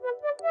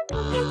Yo.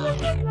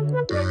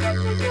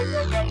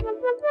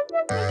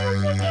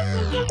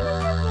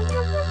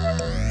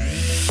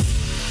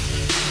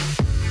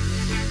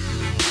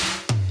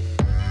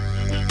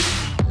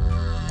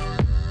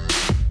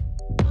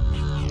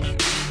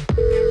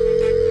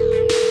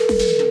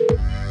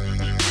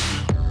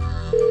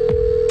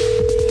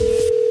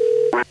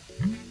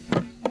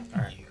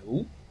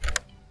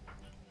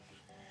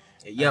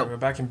 We're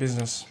back in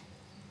business.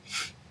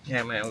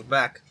 Yeah, man, we're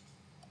back.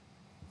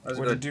 What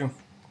did you do?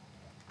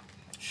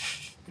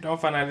 We don't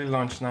finally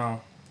launch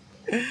now.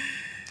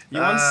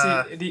 You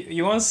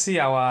want to see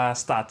our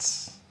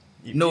stats?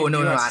 No.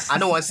 I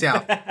don't want to see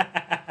how.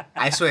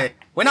 I swear.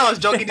 When I was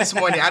jogging this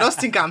morning, I don't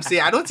think I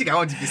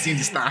want to be seeing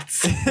the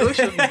stats. Don't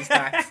show me the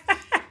stats.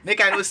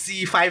 Make I not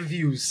see 5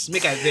 views.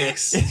 Make I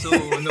vex. So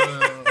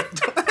no.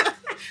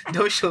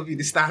 Don't show me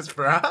the stats,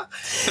 bro.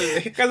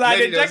 Because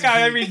I check out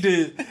every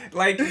day.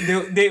 Like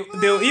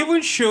they'll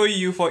even show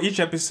you for each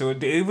episode.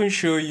 They even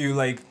show you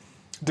like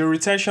the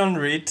retention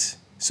rate.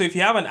 So if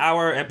you have an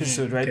hour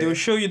episode, right, they'll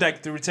show you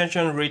like the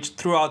retention rate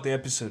throughout the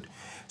episode.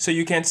 So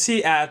you can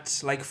see at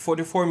like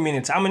 44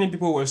 minutes how many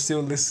people were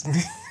still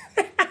listening.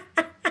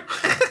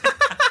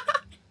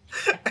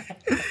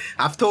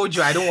 I've told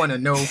you I don't want to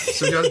know,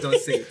 so just don't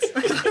say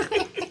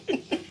it.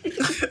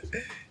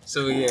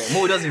 So yeah,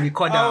 Mo doesn't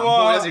record down.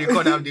 Mo doesn't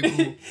record down the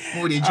move.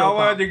 Mo they jump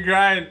out. The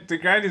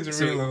grind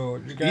is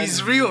real.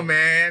 It's real,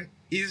 man.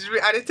 It's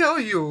real. I tell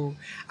you.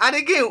 And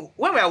again,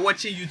 when we are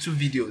watching YouTube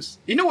videos,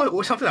 you know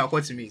what something that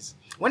occurred to me is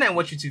when I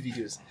watch YouTube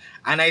videos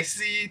and I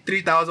see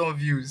 3,000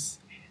 views,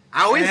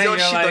 I always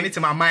just shit on it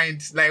in my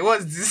mind. Like,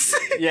 what's this?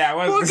 Yeah,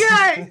 what's this?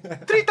 Guy,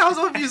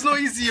 3,000 views no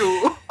easy,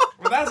 yo.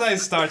 Well, that's how it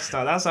starts,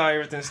 though. That's how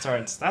everything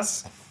starts.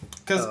 That's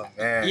because,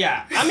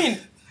 yeah. I mean,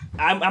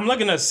 I'm not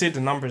gonna say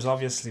the numbers,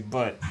 obviously,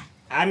 but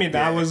I mean,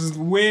 I was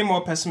way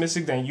more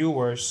pessimistic than you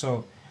were.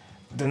 So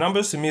the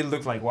numbers to me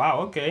look like,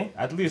 wow, okay,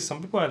 at least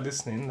some people are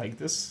listening. Like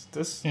this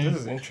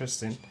is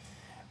interesting.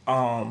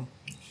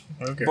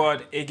 Okay.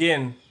 But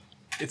again,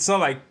 it's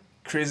not like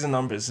crazy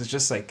numbers. It's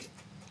just like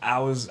I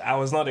was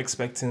not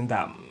expecting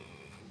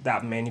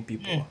that many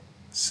people.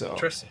 So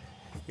interesting.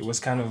 It was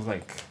kind of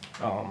like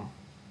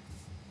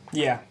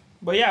yeah.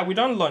 But yeah, we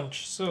don't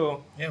lunch.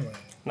 So yeah, man.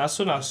 Now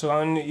so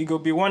and it go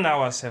be 1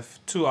 hour,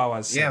 2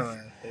 hours. Yeah,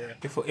 man. Yeah.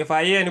 If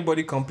I hear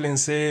anybody complain,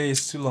 say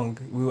it's too long,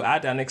 we'll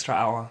add an extra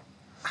hour.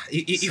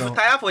 If you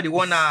tire for the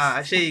 1 hour,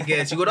 I say you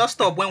get, you go to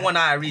stop when 1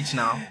 hour reach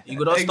now. You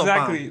go to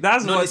stop. Exactly.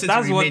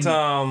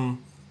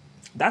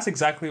 That's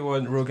exactly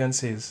what Rogan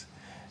says.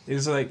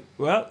 It's like,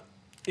 well,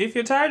 if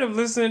you're tired of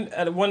listening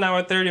at 1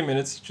 hour 30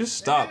 minutes, just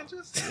stop.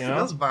 Yeah,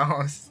 just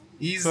bounce.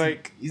 Easy,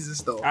 like, easy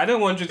stuff. I don't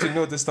want you to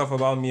know this stuff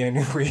about me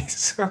anyway.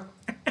 So.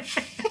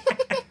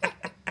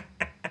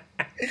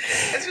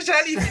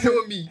 Especially if you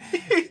know me.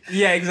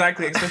 Yeah,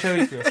 exactly. Especially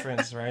if you're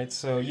friends, right?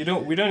 So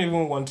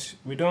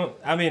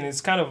I mean,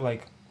 it's kind of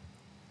like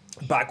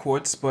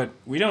backwards, but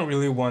we don't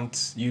really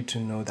want you to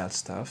know that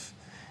stuff.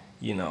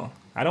 You know,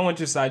 I don't want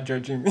you to start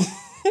judging me.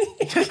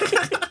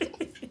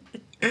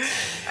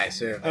 I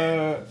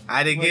swear.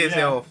 I didn't get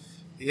off.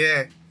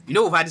 Yeah. You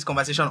know, we've had this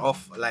conversation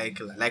off, like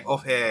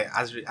off here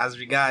as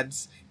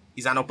regards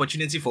is an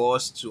opportunity for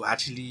us to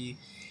actually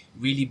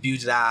really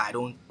build that I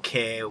don't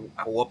care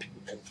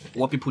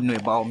what people know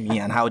about me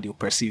and how they'll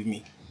perceive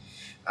me.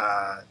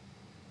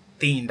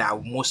 Thing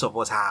that most of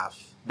us have.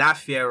 That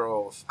fear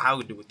of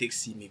how they will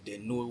see me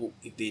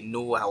if they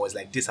know I was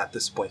like this at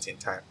this point in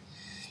time.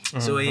 Mm-hmm.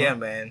 So yeah,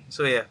 man.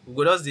 So yeah,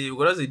 we got us do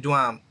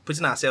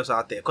putting ourselves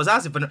out there. Cause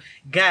that's the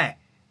guy,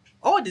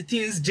 all the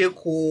things J.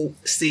 Cole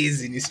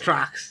says in his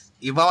tracks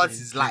about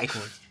his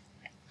life.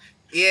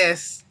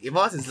 Yes,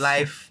 about his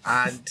life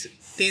and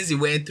things he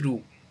went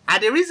through.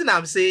 And the reason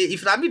I'm saying,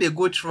 if I mean they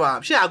go through,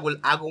 I'm sure I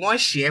go want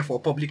share for a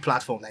public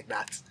platform like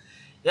that.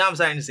 You know what I'm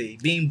trying to say?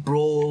 Being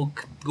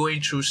broke,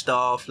 going through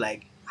stuff,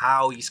 like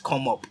how he's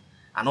come up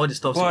and all the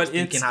stuff. But so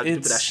thinking how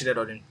people that shitted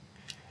on him.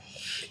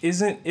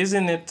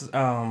 Isn't it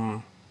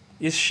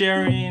is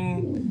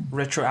sharing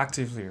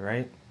retroactively,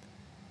 right?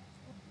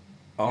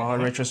 Or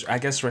I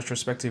guess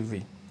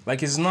retrospectively.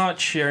 Like it's not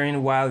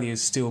sharing while you're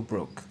still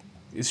broke.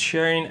 It's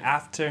sharing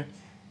after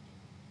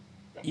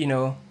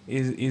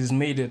is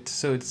made it,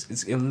 so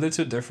it's a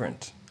little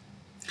different.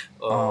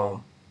 Right?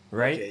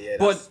 Okay, yeah,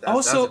 but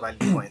also that's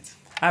a valid point.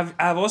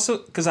 I've also,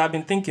 because I've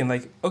been thinking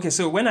like, okay,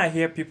 so when I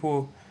hear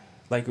people,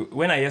 like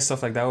when I hear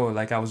stuff like that,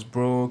 like I was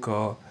broke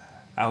or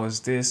I was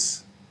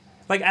this,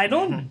 like I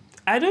don't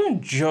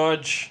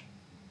judge.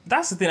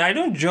 That's the thing. I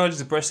don't judge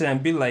the person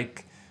and be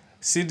like,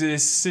 see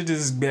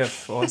this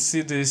Beth or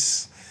see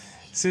this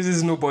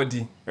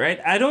nobody, right?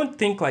 I don't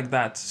think like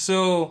that.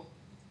 So,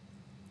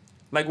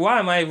 like, why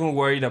am I even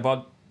worried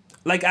about?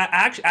 Like,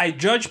 I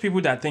judge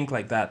people that think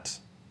like that.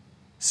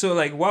 So,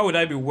 like, why would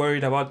I be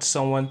worried about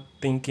someone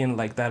thinking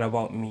like that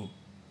about me?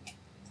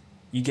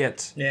 You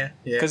get? Yeah.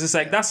 Because it's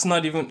like, that's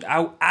not even...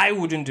 I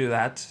wouldn't do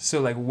that.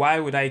 So, like, why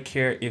would I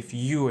care if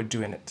you were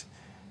doing it?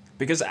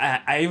 Because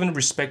I even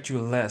respect you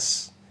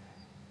less,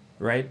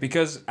 right?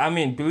 Because, I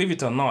mean, believe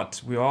it or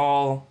not, we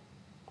all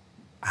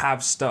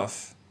have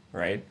stuff,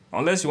 right?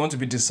 Unless you want to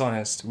be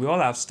dishonest. We all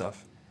have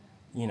stuff,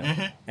 you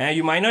know. And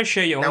you might not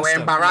share your That own we're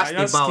stuff. embarrassed You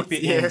might just about. keep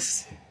it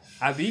Yes. in.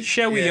 Abi,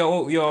 share with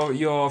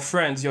your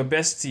friends, your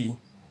bestie,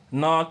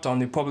 not on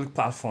the public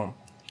platform,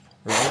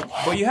 right?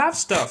 But you have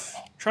stuff.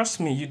 Trust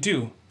me, you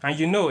do, and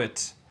you know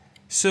it.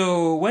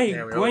 So when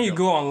We all you do.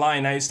 go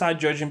online and you start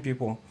judging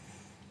people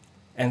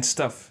and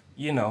stuff,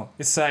 you know,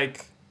 it's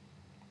like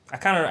I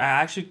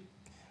actually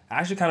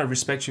kind of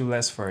respect you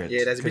less for it.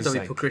 Yeah, there's a bit 'cause, of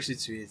like, hypocrisy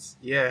to it.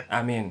 Yeah.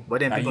 I mean, But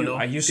then people know.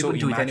 are you so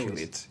People do it anyways.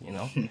 immaculate, you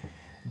know?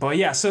 But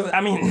yeah, so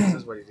I mean, This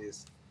is what it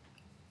is.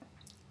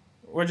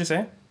 what'd you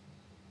say?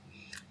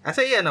 I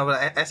said yeah, no,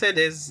 but I said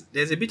there's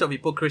a bit of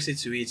hypocrisy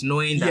to it,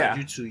 knowing that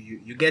Yeah.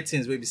 you get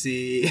things where you say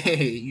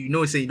you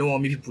know say you don't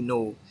want me people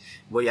know,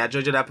 but you're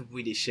judging that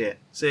people they share.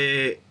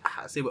 Say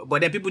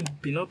but then people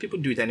people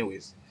do it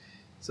anyways.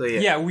 So yeah.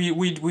 Yeah,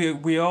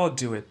 we all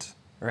do it,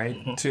 right?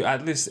 To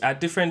at least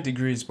at different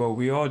degrees, but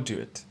we all do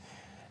it.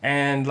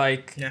 And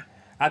like Yeah.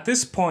 at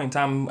this point,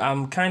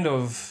 I'm kind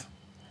of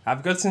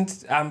I'm getting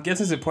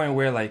to the point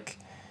where like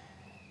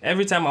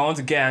every time I want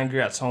to get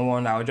angry at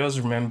someone, I'll just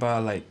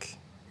remember like,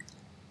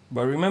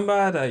 but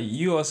remember that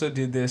you also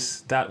did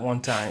this that one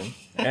time,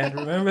 and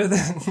remember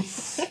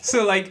that.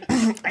 So like,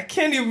 I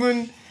can't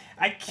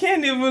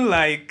even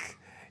like,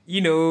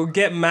 you know,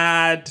 get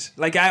mad.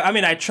 Like I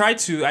mean, I try.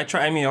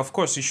 I mean, of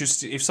course, you should.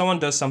 If someone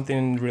does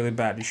something really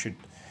bad,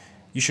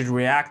 you should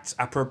react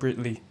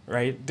appropriately,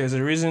 right? There's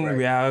a reason Right.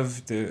 we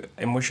have the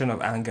emotion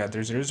of anger.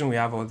 There's a reason we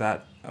have all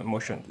that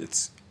emotion.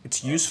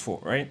 It's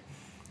useful, right?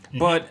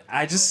 But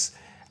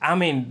I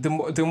mean,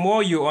 the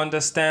more you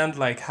understand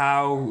like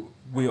how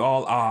we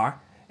all are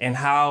and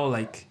how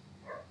like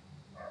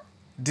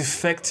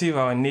defective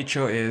our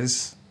nature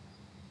is,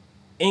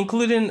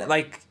 including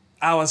like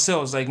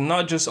ourselves, like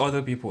not just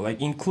other people,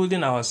 like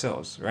including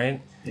ourselves,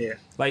 right? Yeah.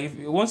 Like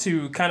once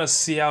you kind of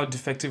see how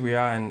defective we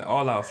are and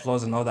all our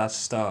flaws and all that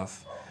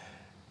stuff,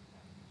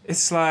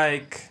 it's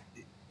like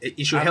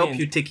It should I help mean-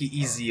 you take it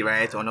easy,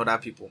 right, on other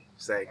people.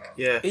 It's like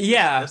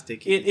yeah, just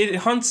take it. it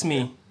haunts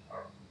me.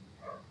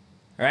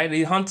 Right?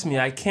 It haunts me.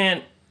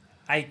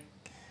 I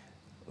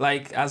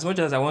like as much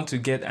as I want to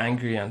get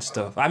angry and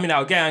stuff. I mean,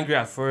 I'll get angry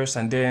at first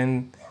and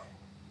then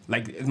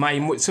like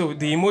so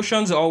the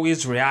emotions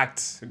always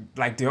react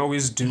like they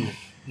always do.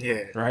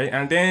 Yeah. Right?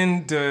 And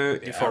then the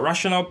Default.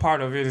 rational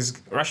part of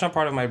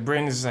my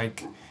brain is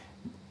like,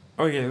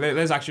 okay,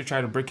 let's actually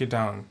try to break it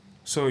down.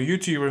 So you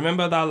two, you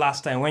remember that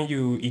last time when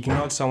you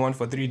ignored someone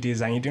for 3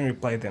 days and you didn't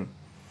reply them,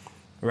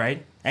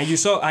 right? And you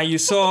saw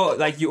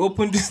like you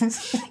opened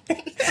sounds-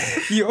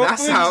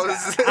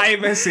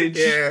 iMessage,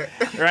 Yeah.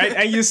 right?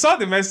 And you saw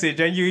the message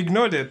and you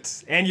ignored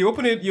it. And you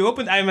opened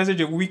iMessage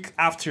a week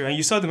after and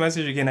you saw the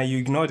message again and you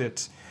ignored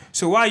it.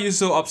 So why are you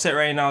so upset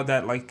right now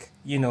that like,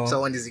 you know,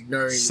 Someone is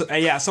ignoring.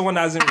 someone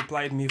hasn't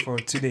replied me for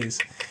 2 days,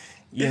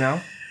 you know?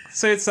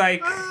 So it's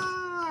like,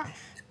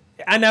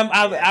 and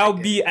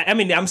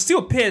I'm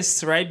still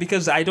pissed, right?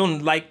 Because I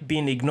don't like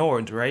being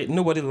ignored, right?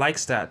 Nobody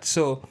likes that.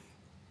 So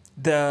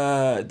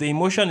the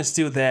emotion is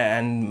still there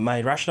and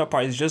my rational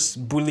part is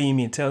just bullying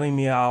me, telling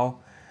me how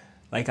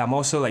like I'm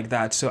also like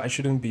that, so I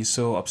shouldn't be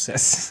so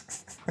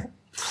obsessed.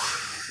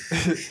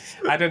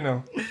 I don't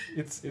know.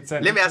 It's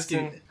Let me ask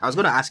you. I was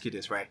gonna ask you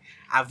this, right?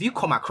 Have you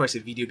come across a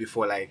video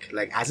before, like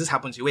has this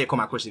happened to you, where you come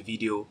across a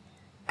video,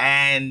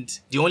 and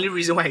the only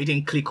reason why you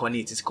didn't click on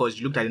it is because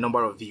you looked at the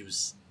number of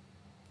views,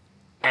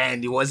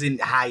 and it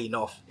wasn't high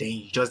enough, then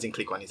you just didn't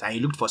click on it, and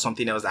you looked for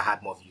something else that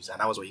had more views, and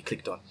that was what you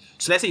clicked on.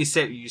 So let's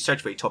say you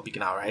search for a topic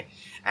now, right?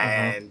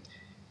 And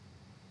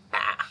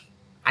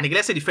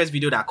let's say the first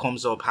video that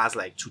comes up has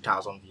like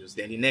 2,000 views,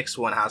 then the next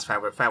one has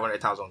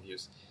 500,000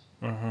 views.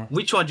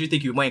 Which one do you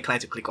think you're more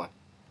inclined to click on?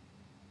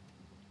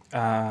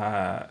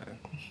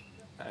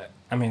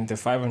 I mean the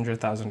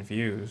 500,000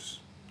 views,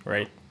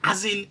 right?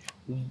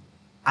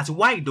 As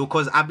why though?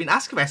 Because I've been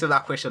asking myself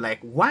that question, like,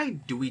 why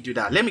do we do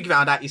that? Let me give you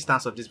another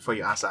instance of this before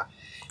you answer.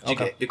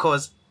 Okay.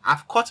 Because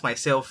I've caught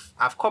myself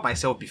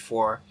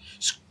before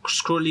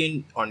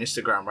scrolling on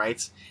Instagram,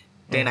 right?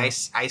 Then I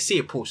see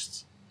a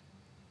post,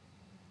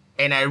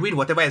 and I read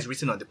whatever is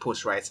written on the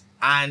post, right?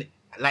 And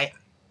like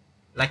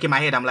in my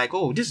head, I'm like,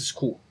 oh, this is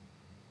cool.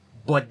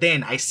 But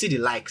then I see the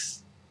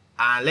likes,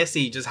 and let's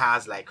say it just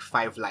has like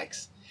 5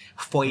 likes.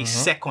 For a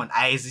second,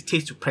 I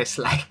hesitate to press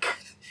like,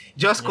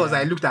 just because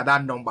I looked at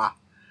that number.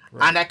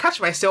 Right. And I catch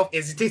myself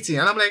hesitating,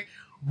 and I'm like,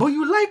 but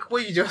you like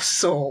what you just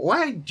saw.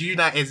 Why do you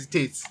not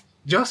hesitate?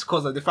 Just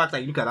because of the fact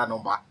that you look at that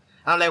number. And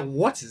I'm like,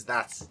 what is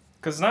that?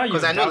 Because now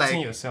you're I know, doubting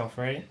like, yourself,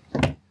 right?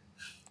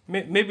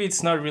 Maybe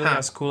it's not really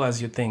as cool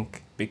as you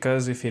think.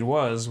 Because if it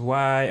was,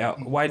 why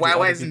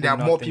isn't there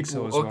more people?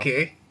 So as well?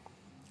 Okay.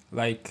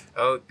 Like,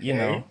 Okay. you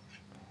know,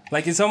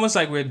 like it's almost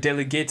like we're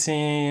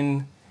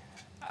delegating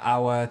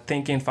our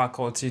thinking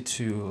faculty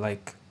to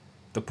like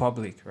the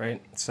public,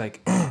 right? It's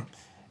like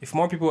if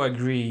more people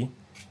agree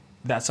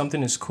that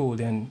something is cool,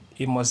 then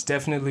it must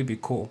definitely be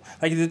cool.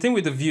 Like the thing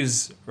with the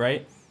views,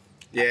 right?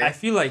 Yeah. I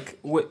feel like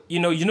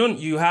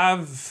you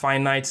have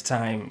finite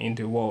time in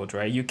the world,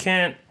 right? You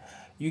can't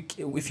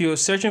if you're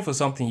searching for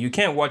something, you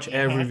can't watch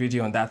every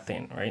video on that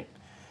thing, right?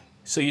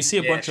 So you see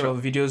a bunch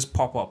of videos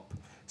pop up.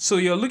 So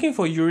you're looking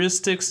for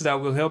heuristics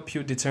that will help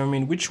you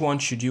determine which one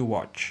should you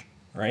watch,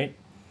 right?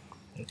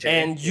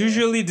 Okay, and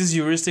usually these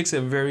heuristics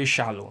are very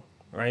shallow,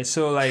 right?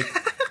 So like,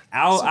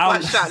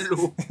 Super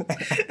shallow.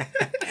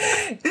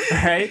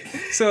 Right?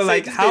 So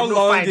like, how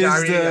long is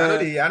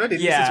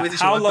the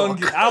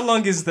how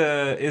long is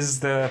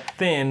the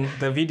thing,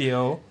 the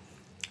video,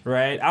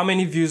 right? How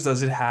many views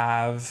does it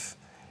have?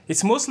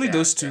 It's mostly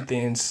those two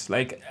things.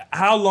 Like,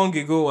 how long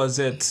ago was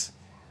it,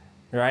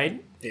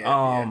 right?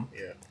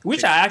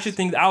 Which I actually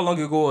think how long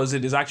ago was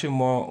it is actually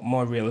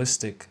more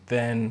realistic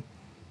than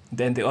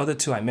the other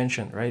two I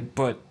mentioned, right?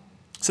 But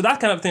so that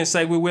kind of thing, it's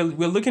like we're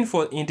looking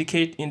for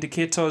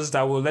indicators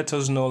that will let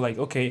us know, like,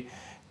 okay,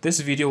 this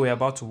video we're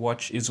about to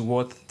watch is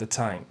worth the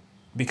time,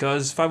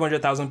 because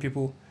 500,000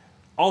 people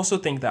also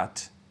think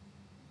that,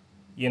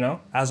 you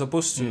know, as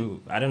opposed to,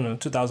 I don't know,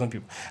 2,000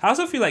 people. I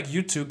also feel like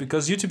YouTube,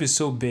 because YouTube is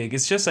so big,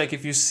 it's just like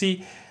if you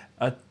see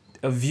a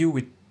view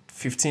with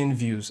 15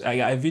 views,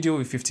 a video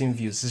with 15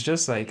 views, it's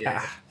just like,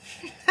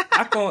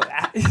 I can't.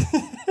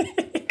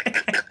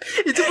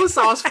 It even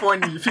sounds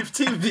funny.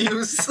 15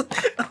 views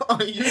on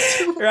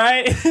YouTube,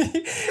 right?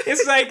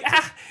 It's like,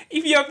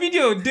 if your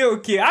video did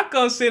okay, I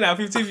can't say that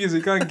 15 views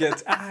you can't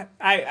get.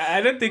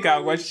 I don't think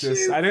I'll watch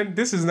this.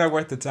 This is not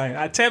worth the time.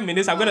 At 10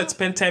 minutes, I'm gonna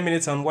spend 10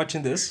 minutes on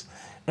watching this.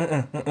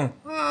 And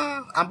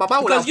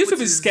Baba, because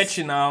YouTube is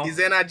sketchy now. His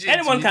energy.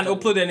 Anyone can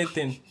upload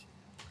anything.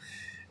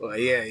 Well,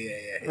 yeah.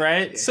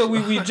 Right? So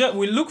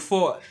we look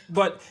for,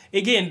 but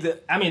again,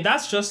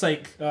 that's just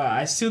like,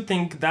 I still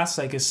think that's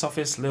like a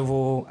surface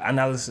level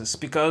analysis,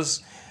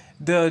 because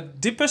the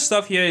deeper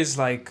stuff here is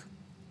like,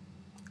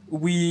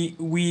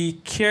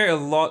 we care a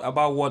lot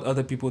about what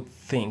other people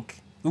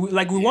think. We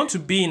want to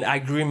be in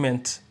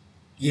agreement.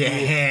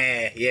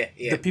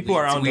 The people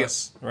around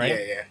us,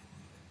 right? Yeah.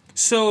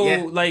 So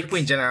like, people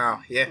in general,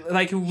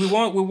 like we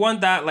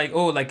want that, like,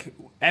 oh, like,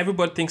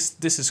 everybody thinks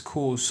this is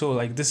cool, so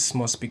like this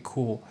must be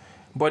cool.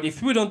 But if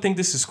people don't think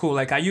this is cool,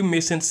 like, are you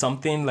missing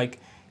something? Like,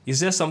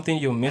 is there something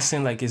you're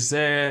missing? Like, is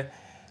there,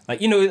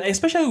 like, you know,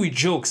 especially with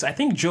jokes, I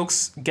think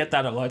jokes get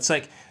that a lot. It's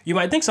like, you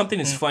might think something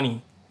is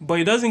funny, but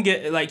it doesn't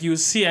get, like, you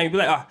see and you be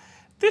like,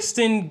 this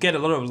thing get a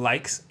lot of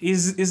likes.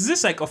 Is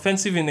this like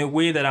offensive in a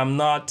way that I'm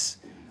not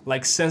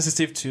like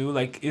sensitive to?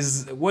 Like,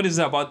 what is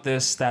it about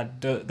this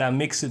that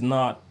makes it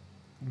not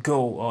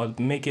go or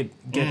make it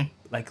get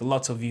like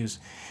lots of views?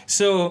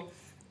 So,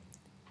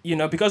 you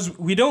know, because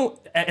we don't,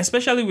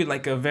 especially with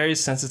like a very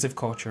sensitive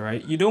culture,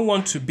 right? You don't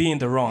want to be in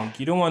the wrong.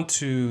 You don't want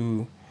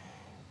to,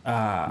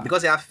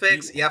 because it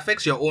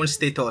affects your own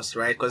status,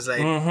 right? Because like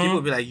people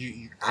will be like,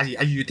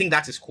 you think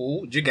that is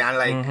cool? You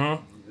can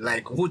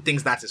like who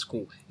thinks that is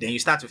cool? Then you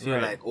start to feel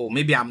like, oh,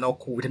 maybe I'm not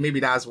cool. Maybe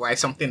that's why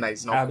something that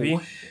is not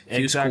cool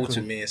feels cool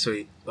to me. So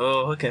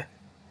okay.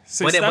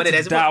 So you start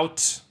to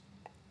doubt.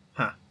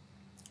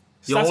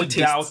 Your own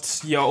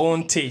doubt your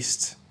own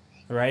taste,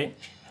 right?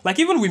 Like,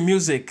 even with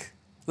music,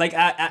 like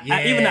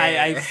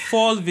I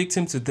fall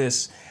victim to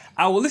this.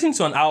 I will listen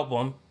to an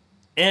album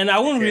and I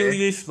won't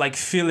really like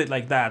feel it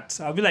like that.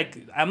 I'll be like,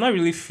 I'm not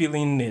really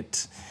feeling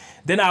it.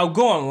 Then I'll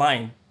go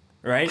online,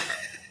 right?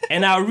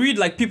 And I'll read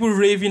like people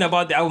raving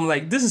about the album,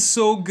 like, this is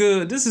so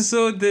good, this is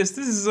so this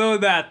is so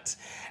that.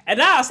 And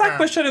now I'll start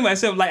questioning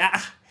myself, like,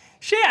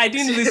 I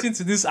didn't listen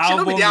to this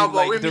album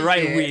like the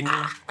right way.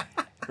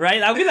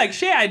 Right? I'll be like,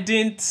 I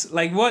didn't,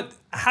 like,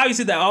 how is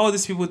it that all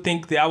these people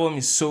think the album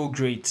is so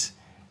great,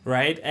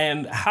 right?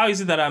 And how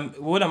is it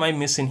that what am I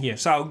missing here?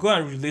 So I'll go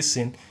and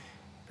re-listen,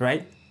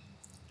 right?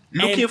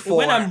 Looking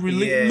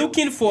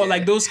for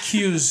like those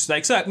cues,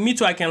 like, so me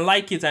too, I can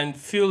like it and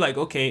feel like,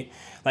 okay,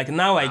 like,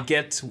 now I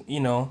get,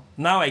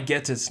 now I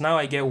get it. Now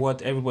I get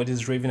what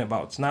everybody's raving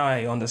about. Now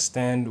I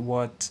understand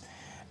what,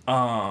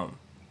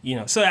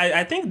 so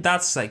I think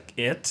that's like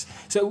it.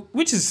 So,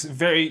 which is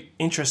very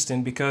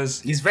interesting,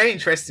 because it's very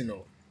interesting,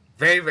 though.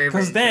 Very, very,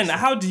 very. Because then,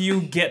 how do you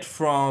get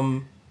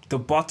from the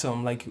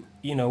bottom, like,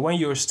 when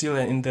you're still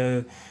in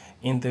the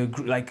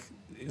like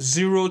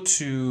 0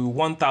 to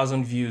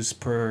 1,000 views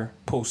per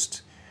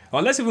post,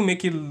 or let's even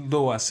make it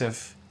lower,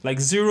 like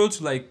 0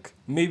 to like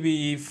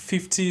maybe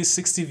 50,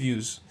 60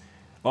 views,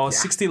 or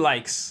 60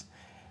 likes.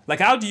 Like,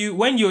 how do you,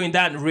 when you're in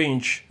that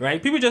range,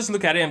 right? People just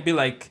look at it and be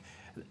like,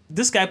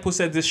 this guy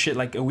posted this shit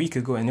like a week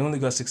ago and he only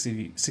got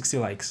 60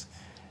 likes.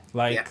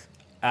 Like,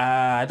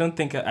 I'm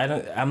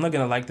not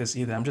gonna like this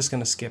either. I'm just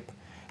gonna skip.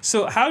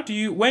 So how do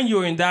you, when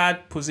you're in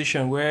that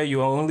position where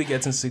you are only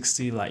getting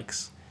 60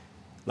 likes,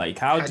 like,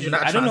 how do you,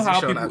 I don't know how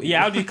people,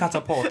 how do you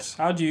catapult?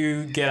 How do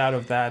you get out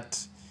of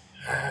that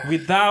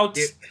without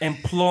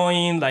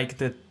employing like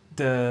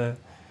the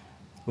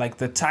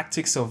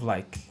tactics of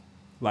like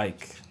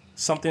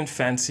something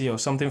fancy or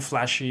something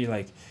flashy,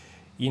 like,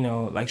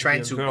 like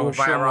trying to go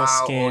viral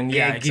skin,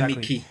 or exactly.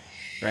 Gimmicky.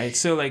 Right?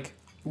 So like,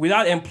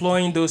 without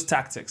employing those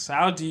tactics,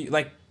 how do you,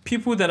 like,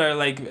 people that are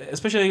like,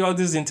 especially all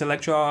these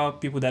intellectual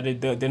people that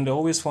they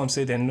always form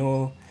say they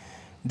know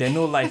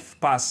life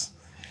pass.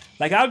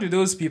 Like, how do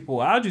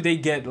they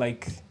get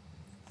like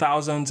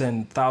thousands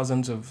and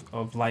thousands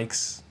of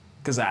likes.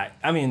 Because I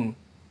mean,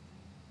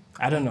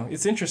 I don't know.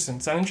 It's interesting.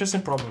 It's an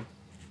interesting problem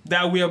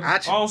that we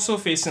are also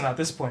facing at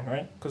this point,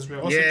 right? Because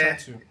we're also trying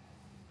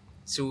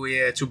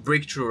to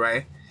break through,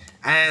 right?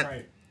 And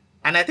right.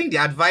 and I think the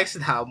advice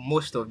that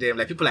most of them,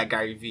 like people like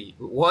Gary V,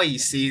 what he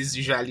says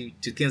usually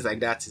to things like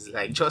that is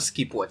like, just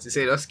keep what he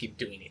said, just keep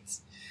doing it.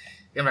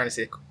 You know what I'm trying to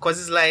say?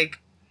 Because it's like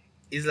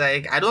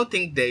I don't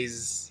think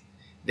there's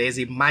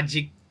a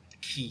magic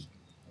key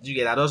you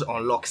get that just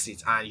unlocks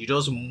it and you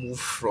just move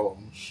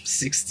from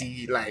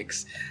 60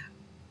 likes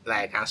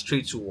and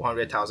straight to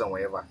 100,000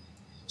 whatever.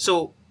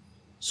 So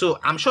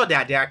I'm sure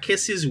that there are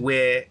cases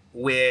where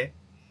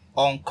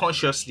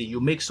unconsciously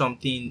you make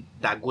something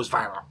that goes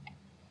viral.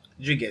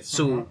 You get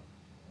so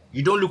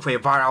you don't look for a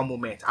viral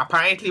moment.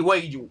 Apparently,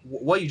 what you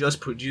just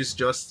produced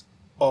just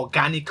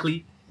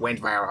organically went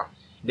viral.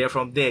 Then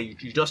from there,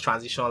 you just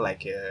transition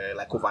like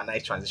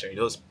overnight transition. You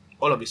just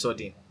all of a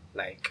sudden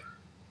like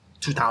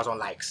 2,000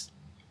 likes,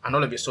 and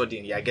all of a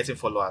sudden you are getting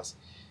followers.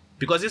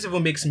 Because this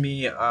even makes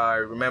me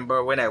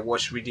remember when I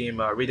watched Redeem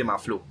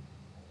and Flow,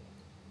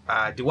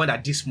 the one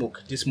that This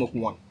Smoke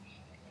won,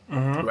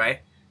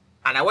 right?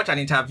 And I watched an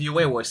interview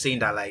where he was saying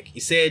that like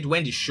he said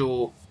when the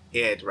show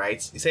aired,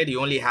 right? He said he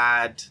only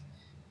had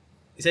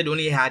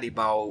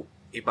about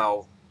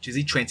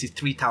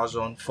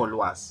 23,000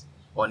 followers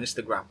on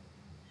Instagram,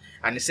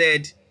 and he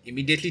said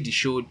immediately the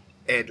show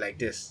aired like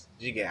this,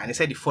 you get, and he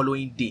said the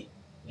following day,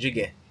 you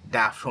get,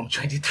 that from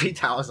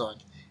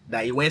 23,000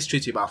 that he went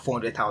straight to about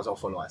 400,000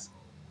 followers.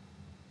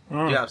 You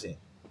know what I'm saying?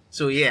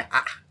 So yeah,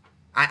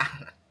 I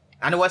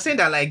and I was saying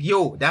that like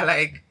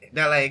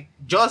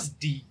just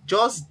the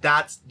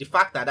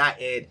fact that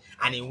aired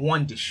and he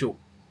won the show,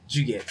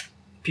 you get,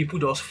 people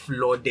just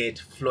flooded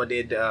to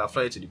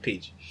the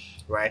page,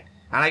 right?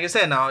 And like I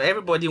said, now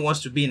everybody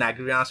wants to be in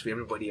agreement with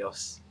everybody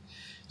else.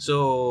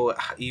 So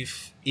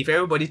if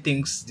everybody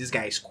thinks this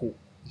guy is cool,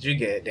 you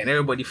get, then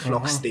everybody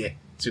flocks there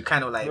to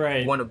kind of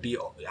like want to be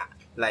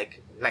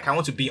like I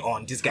want to be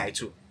on this guy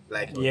too.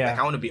 Like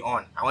I want to be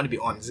on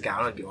this guy. I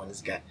want to be on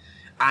this guy,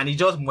 and it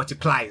just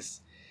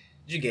multiplies.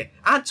 You get,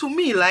 and to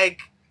me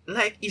like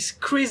it's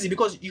crazy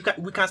because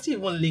we can still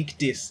even link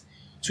this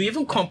to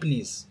even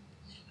companies,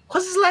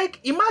 because it's like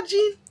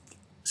imagine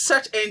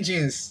search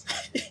engines,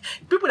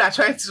 people that are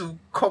trying to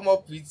come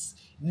up with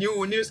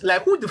new news.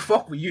 Like who the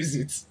fuck will use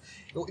it?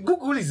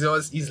 Google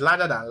is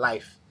larger than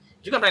life.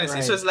 You can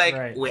say. So it's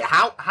like wait,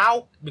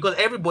 how because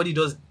everybody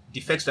does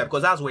defects to that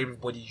because that's what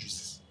everybody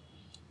uses.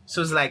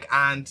 So it's like,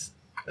 and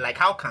like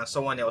how can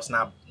someone else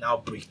now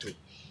break through?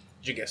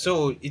 You get,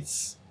 so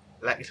it's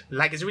like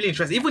it's really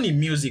interesting, even in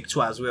music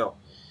too as well.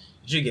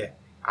 You get,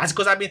 as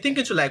because I've been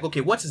thinking to like, okay,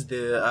 what is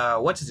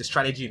the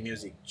strategy in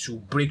music to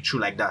break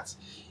through like that?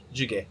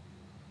 You get,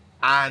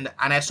 and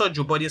I saw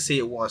Joe Budden say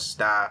it was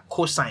that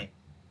cosign.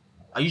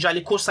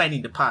 Usually cosign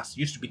in the past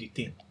used to be the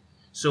thing.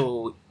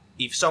 So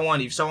if someone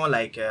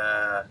like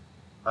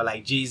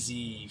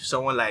Jay-Z, if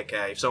someone like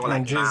Jay-Z,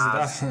 Nas,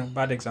 that's a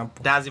bad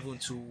example. That's even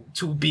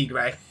too big,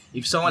 right?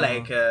 If someone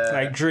like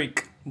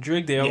Drake,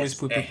 they always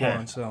put people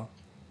on.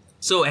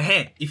 So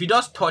if he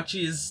just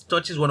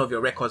touches one of your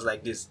records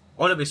like this,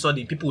 all of a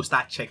sudden people will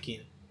start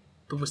checking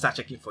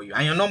for you,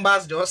 and your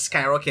numbers just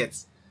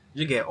skyrocket.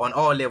 You get, on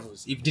all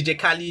levels. If DJ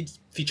Khaled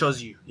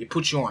features you, he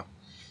puts you on.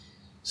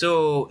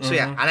 So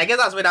yeah, and I guess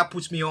that's where that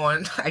puts me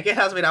on.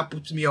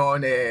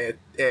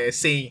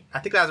 Saying, I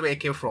think that's where it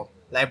came from.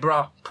 Like,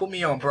 bro, put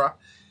me on. Because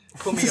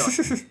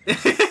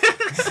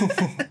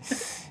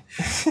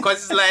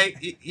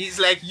it's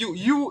like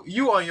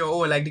you on your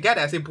own. Like the guy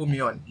that said put me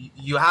on,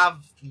 you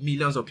have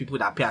millions of people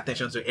that pay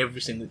attention to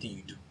every single thing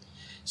you do.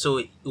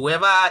 So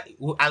whoever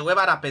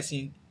that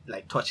person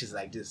like touches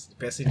like this, the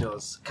person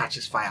just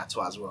catches fire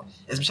too as well.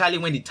 Especially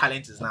when the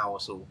talent is now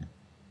also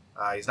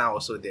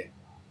there.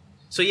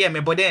 So yeah,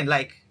 man. But then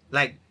like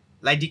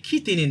the key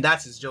thing in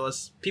that is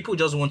just people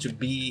just want to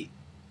be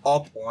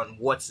up on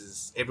what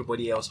is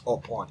everybody else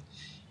up on.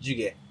 You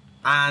get,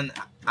 and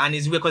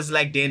it's because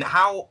like then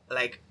how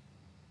like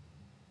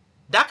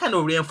that kind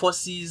of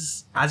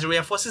reinforces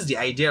the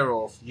idea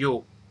of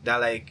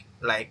that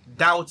like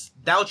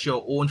doubt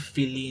your own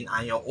feeling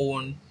and your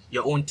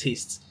own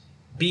taste,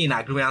 be in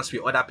agreement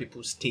with other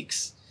people's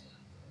takes.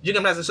 You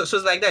get what I'm saying? So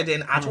it's like that.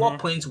 Then at what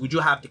point would you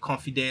have the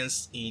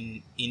confidence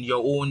in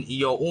your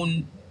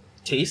own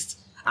taste?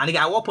 And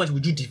like, at what point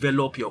would you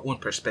develop your own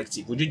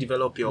perspective? Would you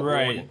develop your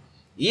own?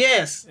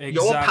 Yes, exactly.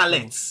 Your own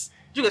palettes.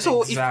 You get,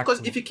 so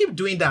because if you keep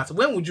doing that,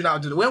 when would you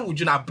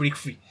not break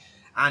free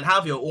and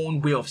have your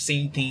own way of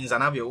saying things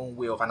and have your own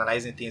way of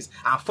analyzing things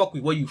and fuck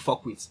with what you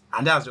fuck with?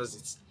 And that's just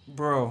it.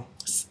 Bro,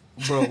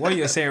 what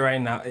you're saying right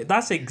now,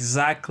 that's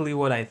exactly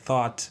what I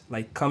thought,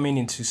 like, coming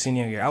into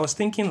senior year. I was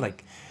thinking,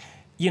 like,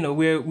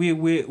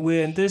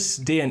 we're in this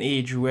day and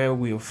age where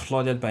we're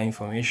flooded by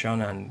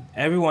information and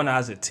everyone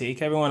has a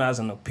take, everyone has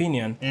an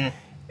opinion.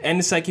 And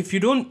it's like, if you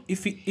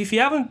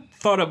haven't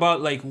thought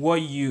about, like,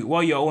 what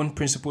your own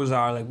principles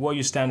are, like, what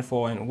you stand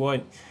for and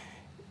what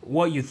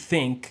you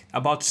think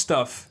about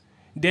stuff,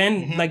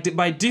 then, like,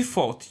 by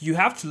default, you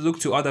have to look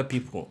to other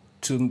people.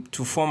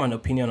 to form an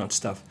opinion on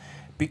stuff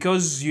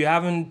because you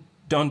haven't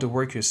done the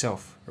work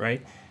yourself,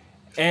 right?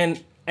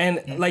 And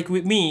like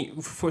with me,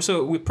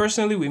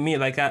 personally with me,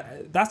 like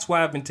that's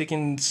why I've been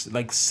taking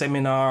like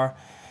seminar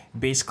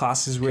based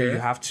classes where you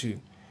have to,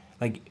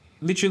 like,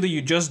 literally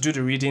you just do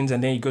the readings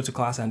and then you go to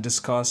class and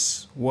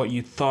discuss what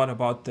you thought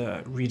about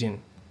the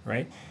reading,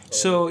 right?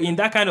 So in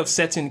that kind of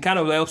setting, it kind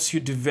of helps you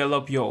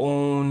develop your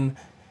own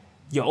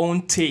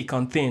take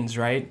on things,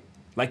 right?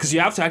 Like, because you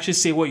have to actually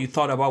say what you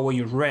thought about what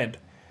you read,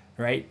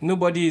 right?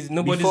 Nobody's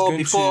going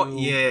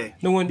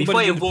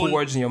to put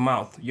words in your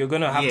mouth. You're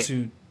gonna have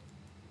to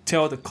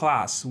tell the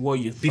class what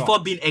you thought before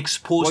being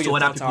exposed to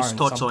other people's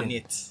thoughts on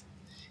it.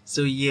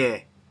 So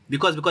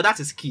because that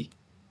is key,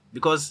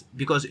 because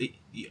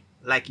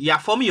like you are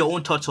forming your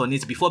own thoughts on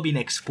it before being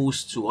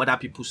exposed to other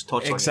people's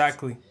thoughts on it.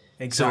 Exactly.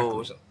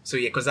 So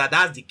because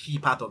that's the key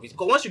part of it.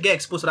 Because once you get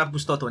exposed to other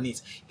people's thoughts on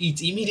it,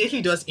 it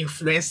immediately just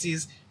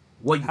influences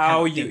what you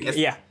how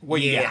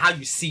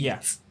you see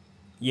it.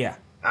 Yeah.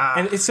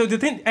 And so the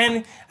thing,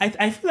 and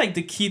I feel like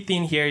the key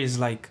thing here is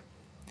like,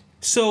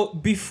 so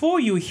before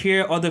you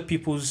hear other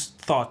people's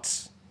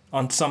thoughts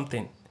on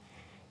something,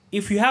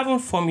 if you haven't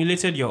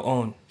formulated your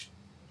own,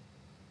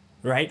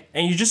 right,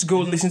 and you just go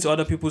listen to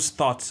other people's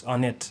thoughts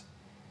on it,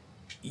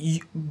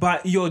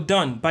 but you're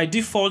done by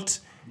default.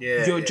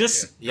 You're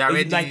just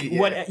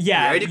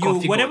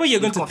whatever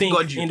you're going to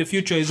think in the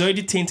future is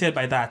already tainted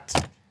by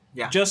that.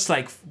 Yeah. Just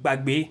like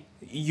Bagbe,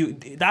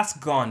 that's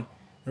gone,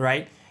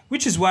 right?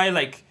 Which is why,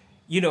 like,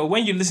 you know,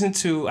 when you listen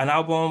to an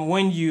album,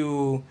 when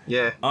you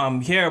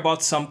hear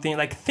about something,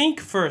 like, think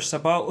first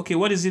about, okay,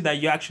 what is it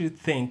that you actually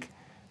think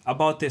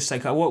about this?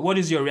 Like, what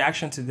is your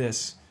reaction to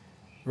this,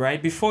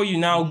 right? Before you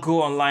now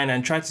go online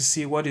and try to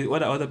see what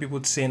are other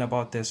people saying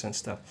about this and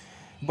stuff.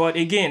 But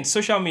again,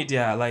 social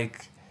media,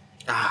 like,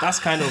 that's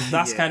kind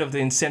of the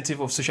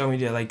incentive of social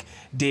media. Like,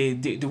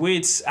 the way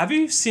it's. Have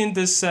you seen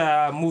this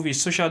movie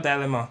Social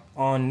Dilemma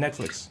on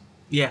Netflix?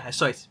 Yeah, I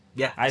saw it.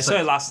 Yeah, I saw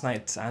it last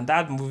night, and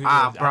that movie,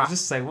 I was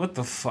just like, what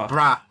the fuck?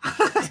 Bruh.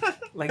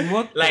 Like,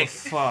 what the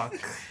fuck?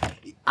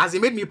 As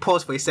it made me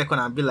pause for a second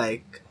and be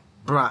like,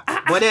 bruh.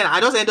 But then I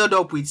just ended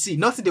up with,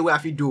 nothing the way I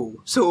feel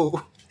do.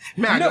 So,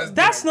 man, no,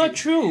 that's not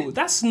true.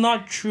 That's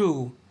not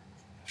true.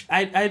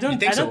 I don't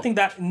think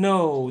that,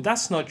 no,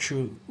 that's not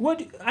true.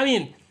 I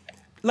mean,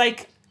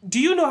 like, do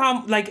you know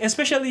how, like,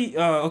 especially,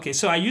 okay,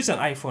 so I use an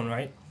iPhone,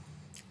 right?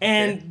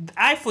 And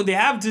iPhone, they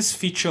have this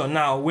feature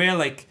now where,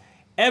 like,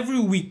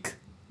 every week,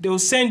 they'll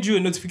send you a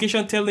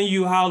notification telling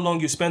you how long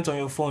you spent on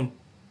your phone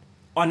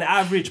on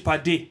average per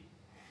day.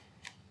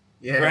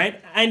 Yeah.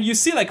 Right? And you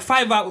see like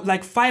 5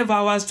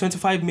 hours,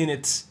 25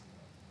 minutes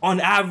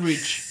on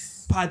average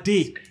per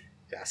day.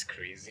 That's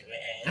crazy,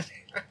 man.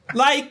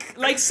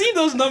 like see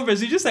those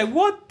numbers, you're just like,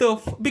 what the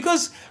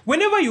because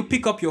whenever you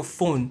pick up your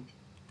phone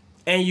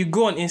and you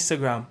go on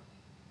Instagram,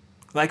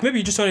 like maybe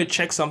you just want to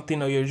check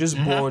something or you're just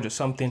bored or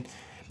something,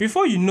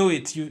 before you know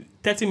it,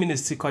 30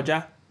 minutes to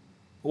koja.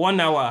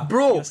 1 hour,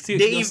 bro.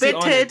 They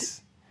invented,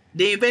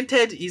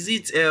 is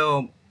it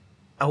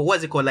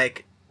what's it called,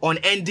 like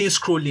unending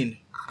scrolling,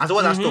 as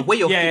well as stuff where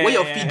your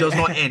feed does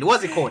not end.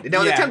 What's it called? There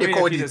was a time they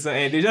called it.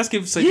 They just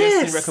keep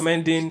suggesting,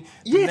 recommending.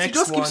 Yes, next you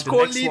just keep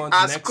scrolling.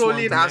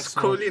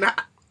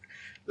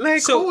 Like,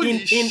 so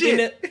holy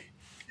shit.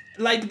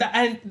 Like that,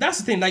 and that's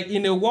the thing. Like,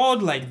 in a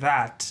world like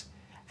that,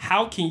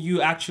 how can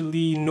you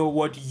actually know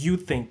what you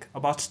think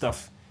about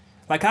stuff?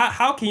 Like,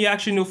 how can you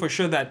actually know for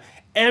sure that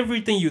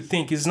everything you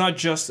think is not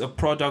just a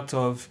product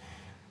of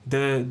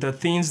the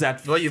things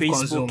that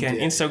Facebook and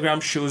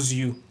Instagram shows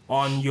you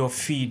on your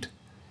feed,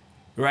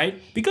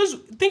 right? Because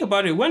think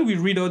about it, when we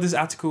read all these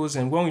articles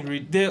and when we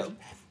read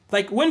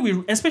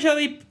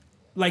especially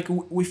like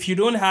if you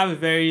don't have a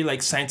very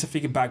like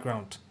scientific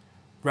background,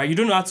 right? You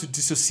don't know how to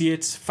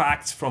dissociate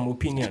facts from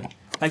opinion.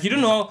 Like you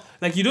don't know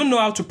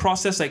how to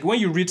process, like when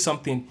you read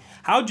something,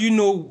 how do you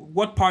know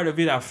what part of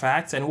it are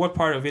facts and what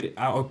part of it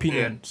are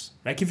opinions?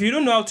 Yeah. Like if you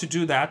don't know how to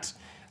do that,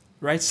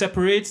 right,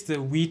 separate the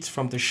wheat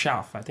from the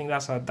chaff. I think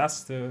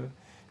that's the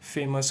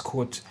famous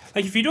quote.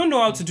 Like if you don't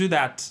know how to do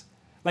that,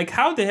 like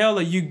how the hell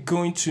are you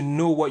going to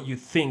know what you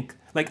think?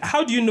 Like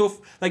how do you know?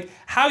 Like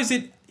how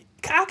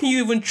can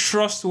you even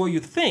trust what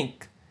you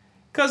think?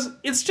 Because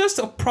it's just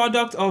a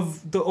product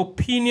of the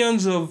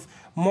opinions of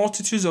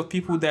multitudes of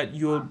people that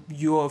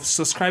you're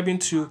subscribing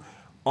to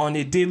on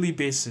a daily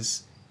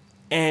basis,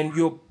 and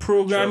you're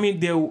programming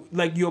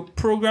you're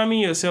programming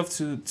yourself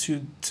to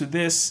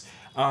this.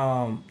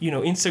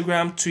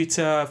 Instagram,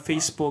 Twitter,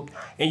 Facebook,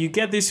 and you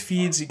get these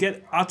feeds, you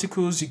get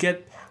articles, you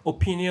get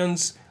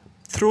opinions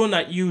thrown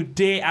at you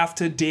day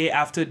after day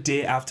after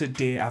day after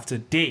day after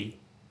day.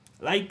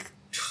 Like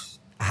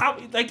how,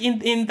 like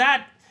in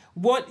that,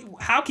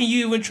 how can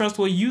you even trust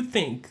what you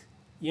think?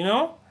 You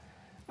know,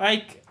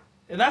 like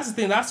that's the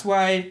thing. That's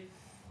why,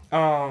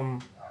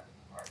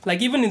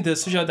 like even in the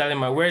Social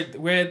Dilemma,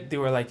 where they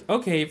were like,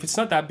 okay, if it's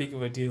not that big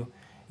of a deal,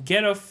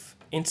 get off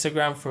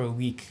Instagram for a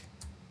week,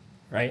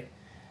 right?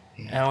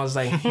 And I was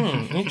like,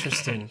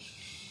 interesting.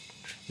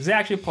 Is it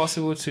actually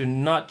possible to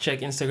not check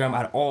Instagram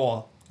at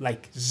all?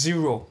 Like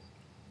zero.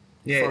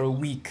 Yeah. for a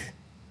week,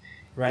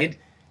 right? It-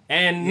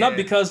 And Yeah. not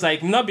because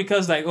like,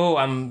 oh,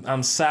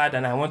 I'm sad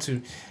and I want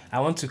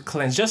to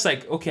cleanse. Just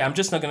like, okay, I'm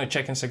just not gonna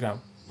check Instagram.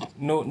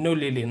 No,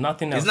 Lily,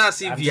 nothing else. It's not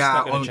as if I'm you just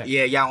not are gonna check.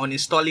 you're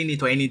uninstalling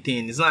it or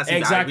anything. It's not as if I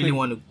Exactly. really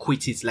want to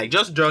quit it. Like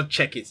just don't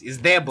check it. It's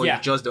there, but Yeah.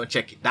 you just don't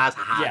check it. That's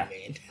hard,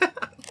 man.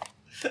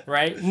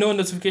 Right? No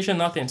notification,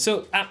 nothing.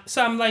 So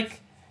I'm like,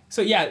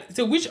 so yeah.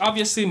 So which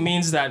obviously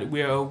means that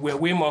we're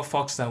way more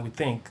fucks than we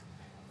think,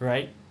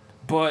 right?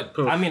 But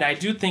Cool. I mean, I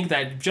do think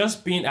that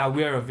just being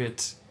aware of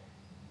it,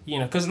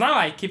 because now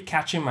I keep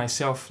catching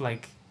myself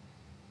like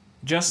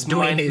just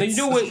Doing it. You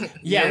know what? Yeah,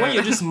 Yeah. when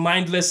you're just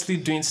mindlessly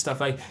doing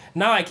stuff. Like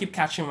now I keep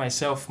catching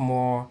myself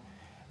more.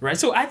 Right,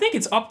 so I think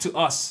it's up to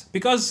us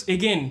because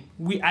again,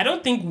 I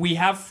don't think we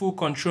have full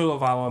control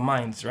of our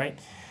minds, right?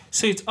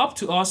 So it's up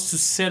to us to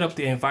set up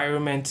the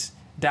environment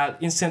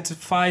that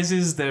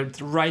incentivizes the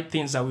right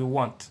things that we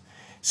want.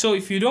 So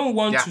if you don't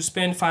want Yeah. to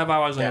spend 5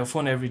 hours on Yeah. your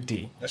phone every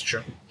day, That's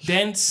true.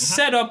 then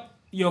set up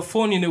your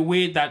phone in a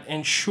way that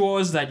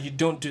ensures that you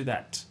don't do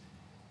that,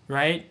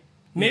 right?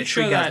 Make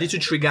sure triggers, that little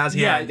triggers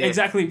here yeah, and there.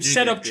 exactly. You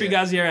Set get- up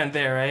triggers here and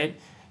there, right?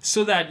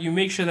 So that you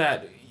make sure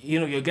that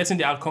you're getting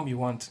the outcome you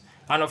want.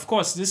 And of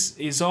course, this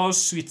is all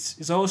sweet.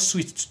 It's all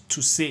sweet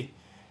to say,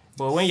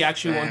 but when you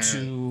actually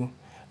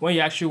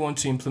want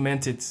to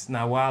implement it,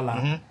 now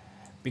voila.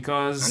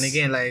 Because And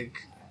again, like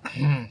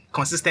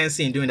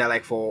consistency in doing that,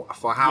 like for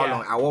how Yeah.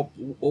 long? I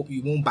hope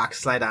you won't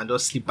backslide and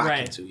just slip back right,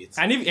 into it.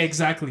 and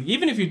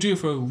even if you do it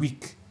for a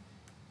week,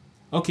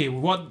 okay,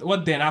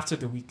 what then after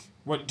the week?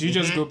 What do you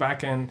just go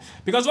back and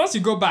because once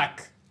you go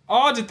back,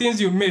 all the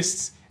things you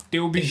missed, they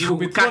will be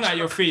thrown at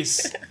your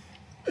face.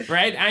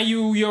 Right, and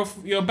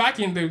you're back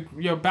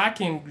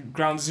in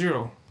ground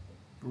zero,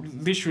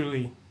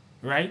 literally,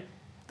 right?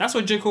 That's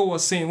what J. Cole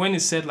was saying when he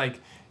said like,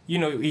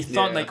 he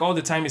thought Yeah. like all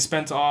the time he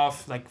spent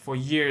off like for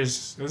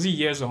years, was it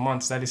years or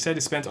months that he said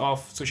he spent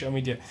off social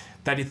media,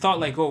 that he thought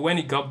like, oh, when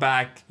he got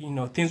back,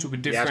 things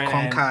would be He has different.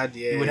 conquered, and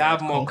yeah, he would he have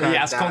has more. conquered He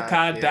has that,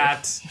 conquered yeah.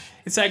 that.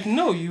 It's like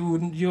no,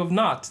 you have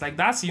not. Like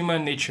that's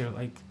human nature.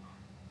 Like,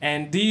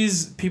 and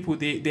these people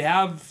they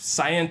have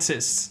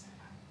scientists,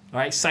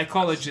 right?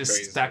 Psychologists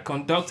Crazy. that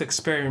conduct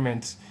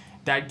experiments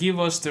that give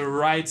us the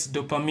right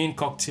dopamine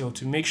cocktail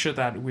to make sure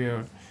that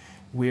we're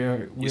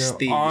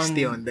stay on on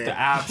the there.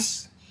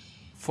 apps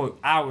for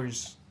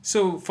hours.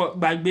 So for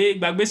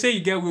Bagbe say you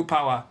get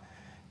willpower.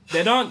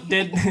 They don't.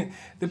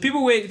 The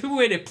people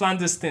where they plan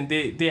this thing.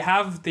 They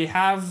have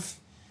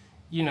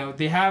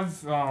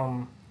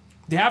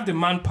the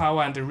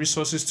manpower and the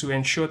resources to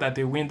ensure that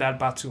they win that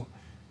battle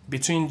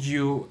between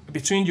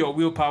your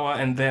willpower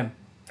and them.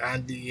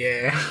 And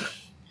yeah,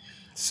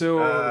 So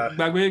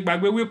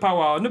Bagbe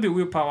willpower, no be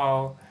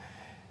willpower.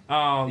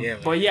 Yeah,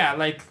 But man. yeah,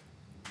 like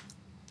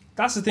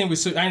that's the thing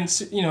with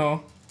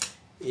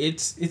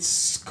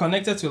it's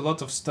connected to a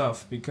lot of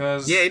stuff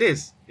because yeah, it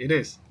is.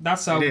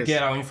 that's how it we is.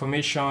 get our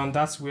information.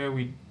 That's where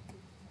we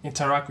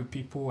interact with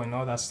people and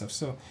all that stuff.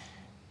 So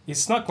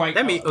it's not quite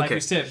like okay.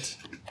 you said.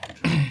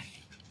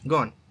 Go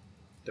on,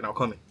 then I'll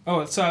come in.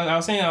 Oh, so I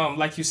was saying,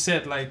 like you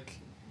said, like,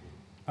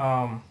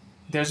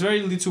 there's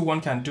very little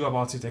one can do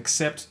about it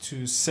except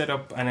to set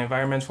up an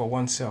environment for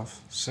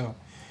oneself. So,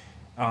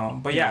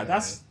 but yeah,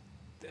 that's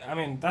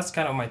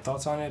kind of my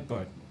thoughts on it.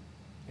 But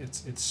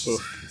it's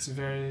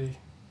very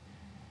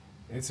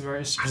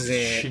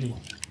shitty.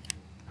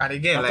 And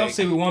again, I like thought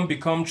say we won't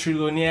become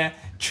 $1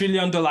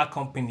 trillion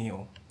company,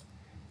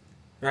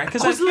 right?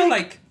 Because I 'Cause, feel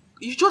like, like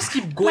you just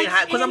keep going Like,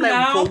 high. Because I'm like,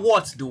 now- for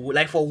what, though?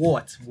 Like for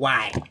what?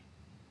 Why?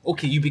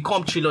 Okay, you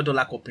become $1 trillion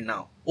company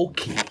now.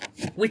 Okay,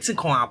 waiting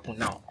can happen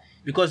now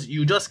because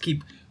you just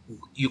keep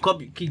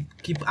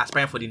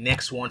aspiring for the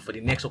next one,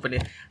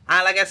 and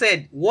like I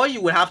said, what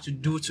you will have to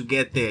do to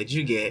get there, do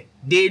you get?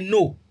 They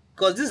know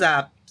because these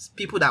are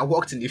people that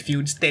worked in the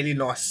fields telling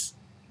us.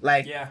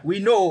 Like Yeah. we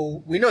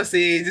know,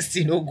 say this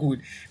thing no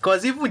good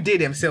because even they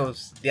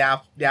themselves they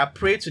are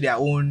prey to their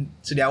own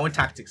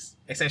tactics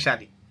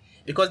essentially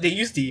because they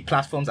use the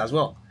platforms as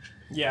well.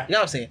 yeah, You know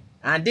what I'm saying?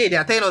 And they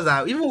are telling us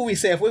that even when we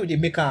say when they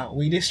make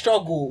we they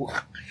struggle,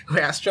 we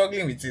are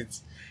struggling with it.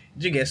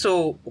 Do you get?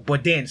 So,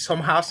 but then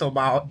somehow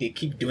they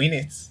keep doing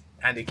it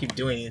and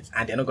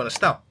they're not gonna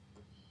stop.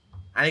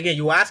 And again,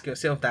 you ask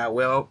yourself that,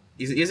 well,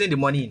 isn't the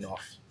money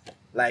enough?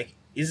 Like,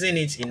 isn't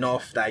it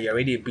enough that you're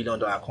already $1 billion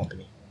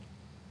company?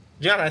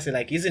 Do you know what I'm saying?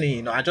 Like, isn't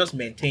it, I just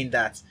maintain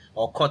that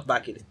or cut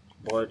back it.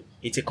 But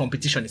it's a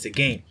competition, it's a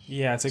game.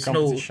 yeah, it's a So,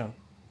 competition.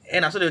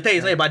 And that's what they'll tell you,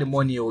 it's not about the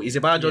money, it's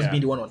about just Yeah.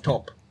 being the one on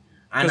top.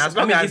 And 'Cause, as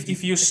long as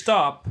if you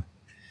stop,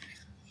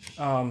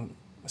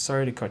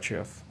 sorry to cut you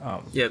off.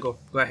 yeah, go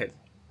ahead.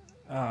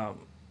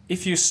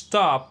 If you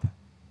stop,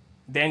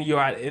 then you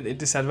are at a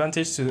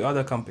disadvantage to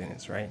other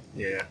companies, right?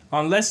 Yeah.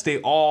 Unless they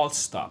all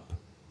stop,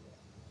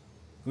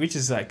 which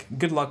is like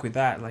good luck with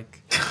that,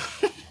 like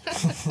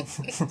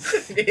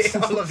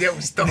All of them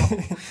will stop.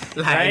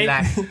 right?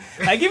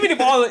 Like even if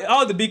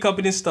all the big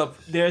companies stop,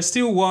 there's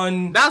still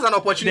one. That's an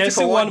opportunity There's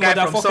for still one one guy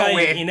from motherfucker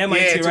somewhere in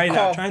MIT to right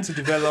now come.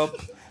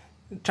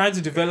 trying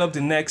to develop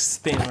the next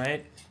thing,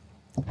 right?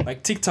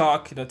 like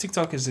TikTok.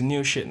 TikTok is the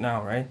new shit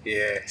now, right?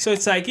 Yeah. So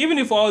it's like even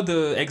if all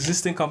the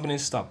existing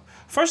companies stop,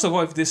 first of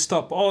all, if they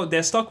stop, all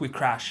their stock will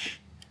crash,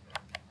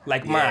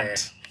 like mad.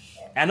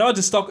 And all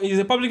the stock is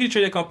a publicly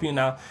traded company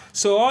now,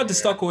 so all the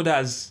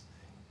stockholders,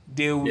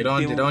 they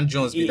don't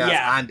Jones with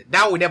that, and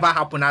that will never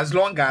happen as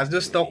long as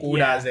those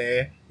stockholders.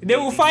 They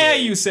will fire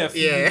you, Seth.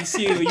 Yeah. You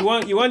see,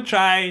 you won't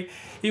try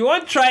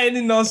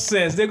any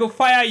nonsense. They go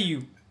fire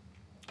you,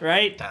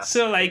 right? That's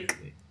so like,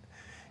 crazy.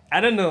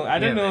 I don't know.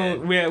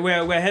 Man.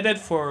 We're headed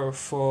for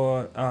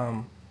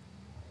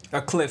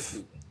a cliff,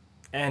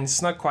 and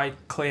it's not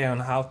quite clear on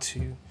how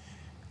to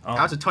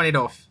turn it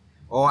off,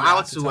 or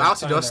how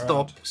to just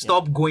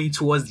stop going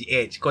towards the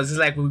edge, because it's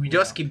like we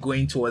just keep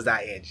going towards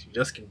that edge. We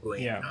just keep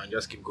going and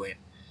just keep going.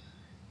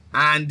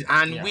 And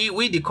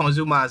we the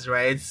consumers,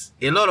 right?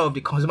 A lot of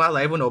the consumers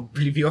are even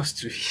oblivious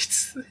to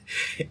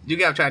it. You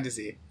get what I'm trying to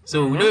say?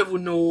 So we don't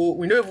even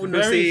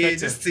know say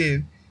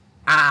effective.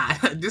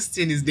 This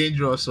thing is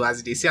dangerous, so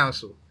as they say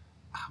so.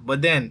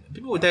 But then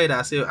people will tell you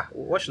that, say,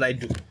 what should I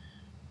do?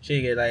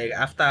 She like,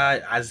 after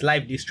as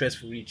life this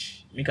stressful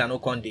reach, me can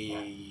knock on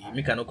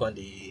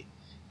the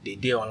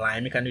day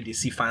online, me can do the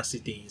see fancy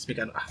things, me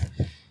can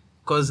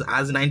because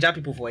as Nigerian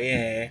people for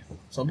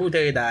some people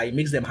tell you that it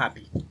makes them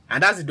happy.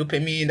 And that's the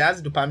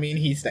dopamine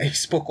hits that you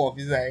spoke of.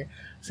 It's like,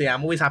 say,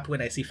 I'm always happy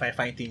when I see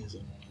fine things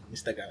on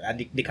Instagram. And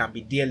they can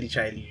be there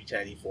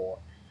literally for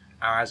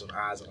hours and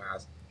hours and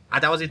hours.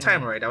 And there was a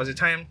time, right? There was a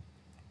time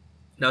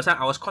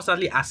I was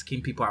constantly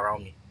asking people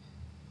around me.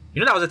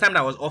 You know, that was a time that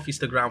I was off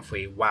Instagram for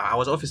a while. I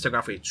was off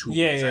Instagram for 2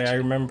 years. Yeah, I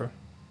remember.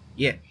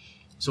 Yeah.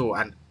 So,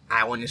 and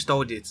I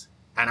uninstalled it.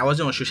 And I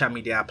wasn't on social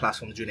media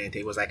platforms during it.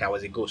 It was like I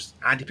was a ghost.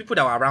 And the people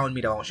that were around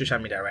me that were on social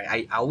media,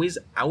 right? I always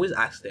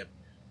ask them,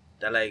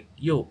 they're like,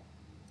 yo,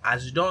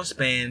 as you don't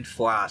spend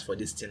 4 hours for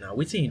this thing now,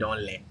 what thing you don't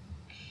learn?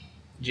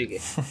 Do you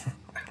get?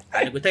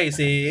 And they go tell you,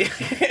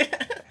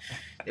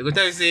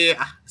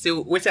 say,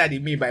 what are they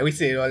mean by what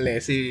they don't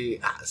learn? Say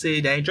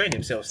they're enjoying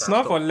themselves. It's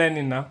not for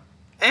learning now.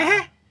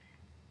 I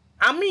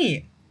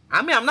mean,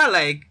 I'm not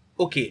like,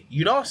 okay,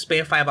 you don't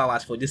spend 5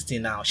 hours for this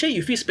thing now. Sure,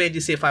 if you spend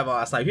this say 5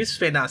 hours now, if you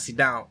spend down, sit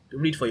down,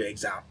 read for your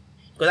exam.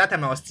 Because that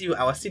time I was still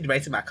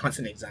writing my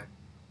accounting exam.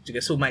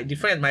 So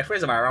my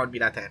friends are around me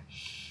that time.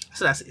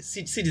 So that's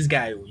see this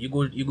guy. You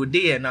go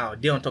day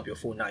on top of your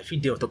phone now. If you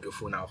day on top of your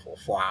phone now for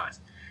 4 hours,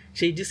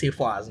 say just say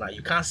 4 hours now.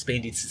 You can't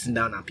spend it sitting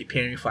down and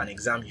preparing for an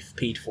exam you've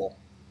paid for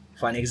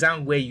an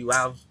exam where you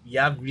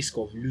have risk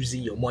of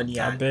losing your money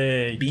and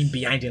being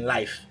behind in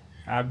life.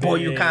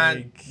 But you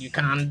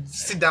can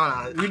sit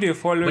down and we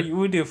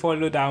dey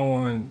follow that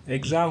one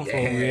exam for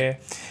where,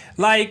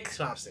 like, that's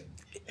what I'm saying.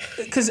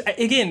 Because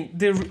again,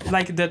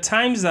 the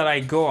times that I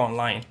go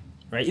online,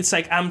 right? It's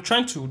like I'm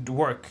trying to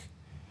work,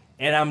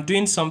 and I'm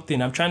doing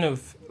something. I'm trying to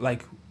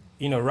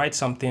write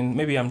something.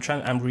 Maybe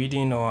I'm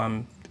reading or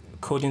I'm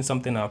coding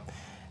something up,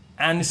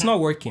 and it's not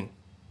working,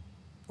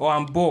 or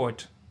I'm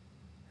bored,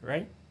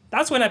 right?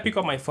 That's when I pick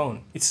up my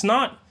phone. It's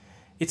not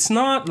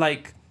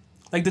like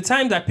the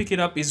time that I pick it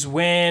up is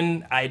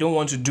when I don't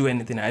want to do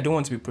anything. I don't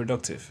want to be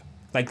productive.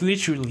 Like,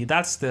 literally,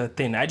 that's the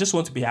thing. I just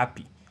want to be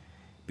happy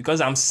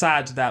because I'm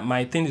sad that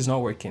my thing is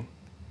not working,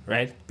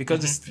 right?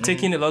 Because it's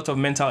taking a lot of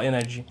mental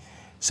energy.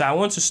 So I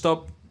want to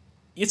stop.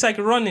 It's like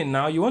running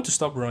now. You want to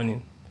stop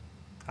running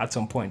at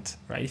some point,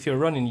 right? If you're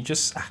running, you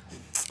just,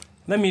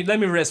 let me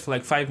rest for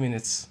like 5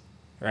 minutes,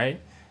 right?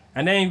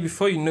 And then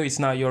before you know it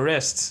now, your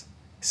rest.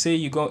 Say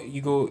you go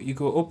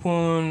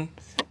open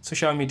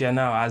social media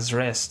now as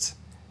rest.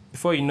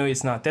 Before you know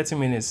it's now 30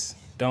 minutes.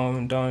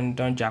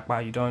 Don't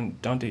jackpot. You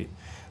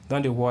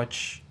don't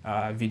watch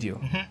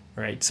video,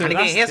 right? So and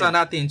again, here's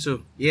another thing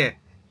too. Yeah,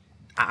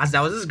 as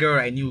there was this girl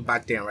I knew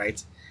back then,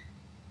 right?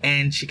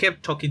 And she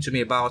kept talking to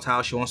me about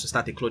how she wants to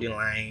start a clothing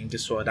line,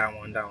 this one, that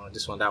one,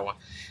 this one, that one.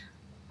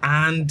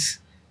 And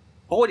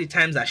all the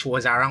times that she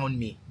was around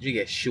me,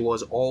 she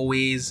was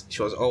always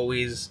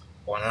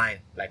online,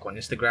 like on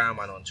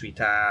Instagram and on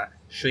Twitter,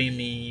 showing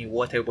me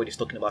what everybody's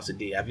talking about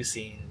today. Have you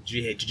seen?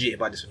 Did you hear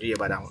about this? Did you hear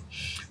about that one?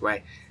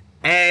 Right.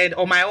 And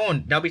on my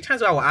own, there'll be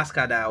times where I will ask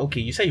her that, okay,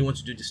 you said you want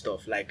to do this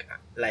stuff, like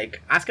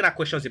asking her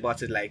questions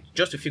about it, like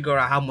just to figure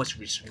out how much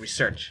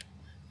research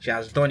she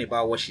has done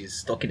about what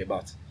she's talking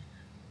about.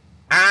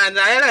 And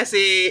I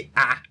say,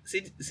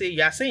 say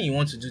you are saying you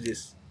want to do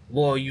this,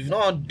 but you've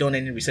not done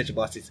any research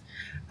about it.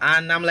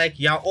 And I'm like,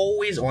 you're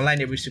always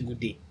online every single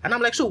day. And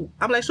I'm like, so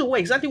what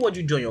exactly what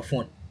do you do on your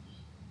phone?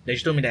 Then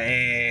she told me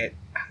that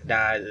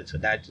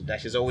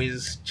she's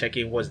always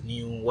checking what's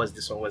new, what's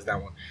this one, what's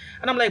that one.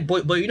 And I'm like,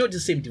 but you know the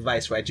same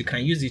device, right? You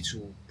can use it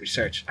to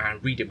research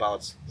and read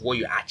about what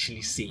you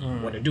actually say you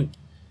want to do.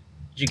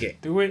 You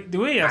get the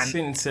way you're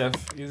saying itself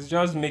is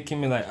just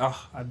making me like,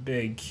 I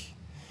beg.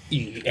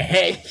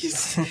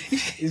 It's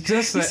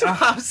just like,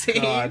 what I'm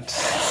saying. God.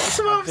 That's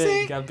what I'm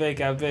saying. I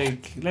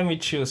beg. Let me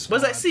choose.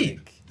 But like,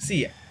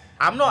 see,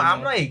 I'm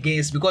not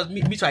against, because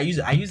me too, I use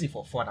it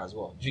for fun as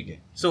well. You get?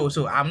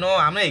 So I'm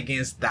not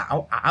against that.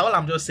 All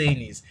I'm just saying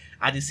is,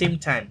 at the same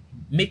time,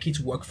 make it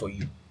work for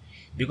you.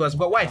 Because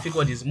what I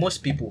figured is most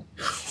people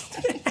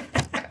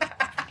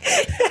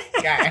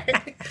guy.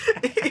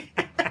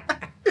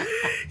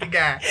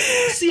 Guy.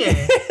 See.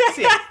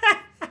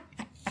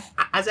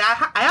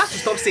 I have to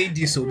stop saying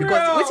this because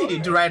what did they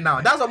do right now?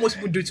 That's what most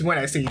people do to me when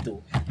I say it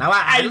though. Now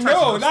I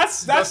know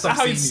that's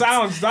how it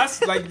sounds. That's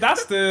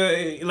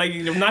the like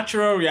the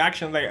natural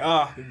reaction. Like,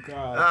 oh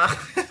god.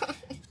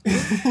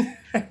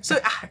 So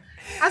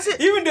as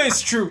it, even though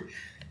it's true,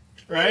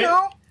 right? You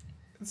know,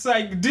 it's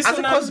like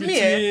dissonance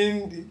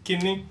between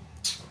kidney.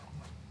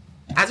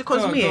 As it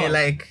comes me,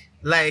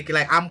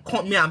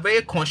 I'm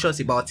very conscious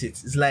about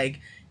it. It's like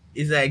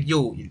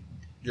yo,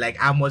 like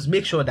I must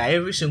make sure that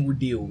every single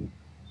day.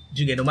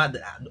 Do you get, no matter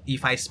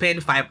if I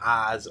spend 5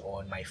 hours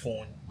on my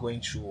phone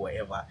going through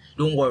whatever,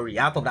 don't worry,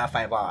 out of that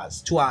 5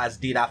 hours, 2 hours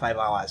did that 5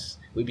 hours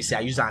maybe say I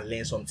use and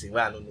learn something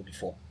where I don't know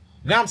before.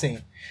 You know what I'm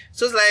saying?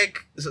 So it's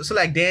like so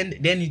like then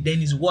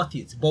it's worth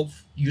it. But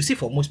you see,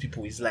 for most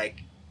people it's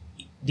like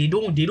they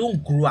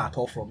don't grow at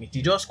all from it.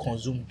 They just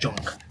consume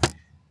junk.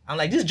 I'm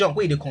like, this junk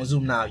where they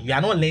consume now, you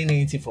are not learning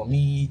anything from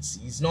it.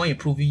 It's not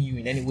improving you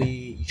in any way.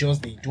 You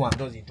just they do.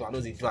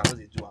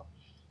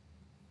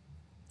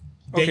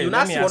 Then you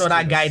not see one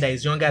other guy that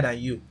is younger than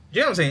you. Do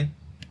you know what I'm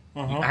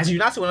saying? As you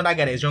not see one other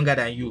guy that is younger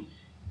than you,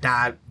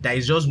 that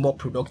is just more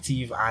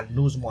productive and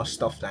knows more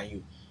stuff than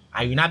you,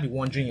 and you not be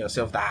wondering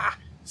yourself that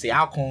say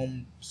how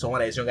come someone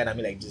that is younger than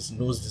me like this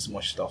knows this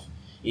much stuff?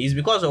 It's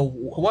because of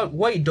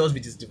what it does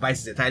with this device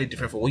is entirely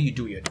different from what you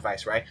do with your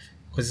device, right?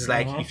 Because it's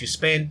like if you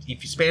spend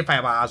 5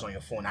 hours on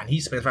your phone and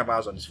he spends 5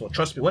 hours on his phone,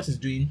 trust me, what he's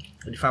doing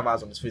with the 5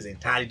 hours on his phone is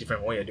entirely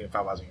different from what you're doing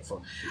 5 hours on your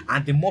phone.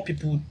 And the more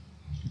people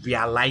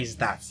realize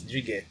that,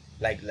 you get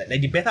like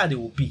the better they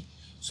will be,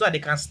 so that they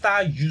can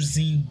start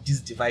using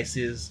these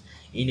devices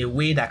in a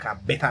way that can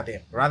better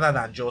them rather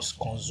than just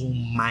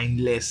consume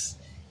mindless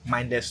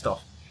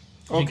stuff.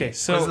 Okay,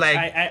 so like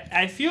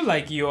I feel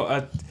like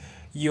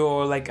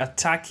you're like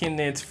attacking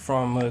it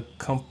from a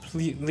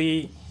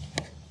completely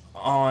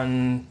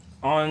on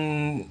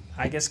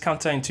I guess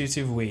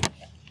counterintuitive way,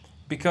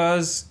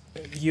 because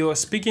you're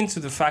speaking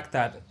to the fact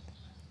that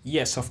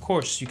yes, of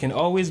course, you can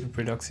always be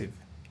productive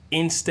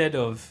instead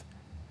of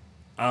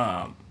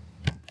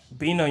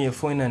being on your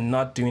phone and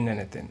not doing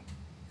anything,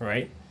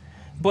 right?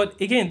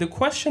 But again, the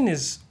question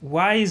is,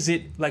 why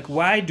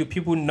do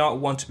people not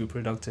want to be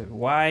productive?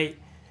 Why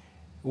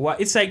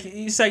it's like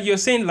you're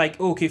saying like,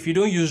 okay, if you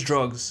don't use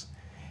drugs,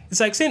 it's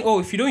like saying,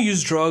 oh, if you don't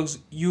use drugs,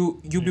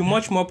 you'll be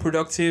much more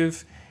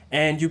productive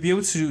and you'll be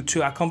able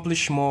to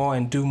accomplish more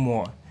and do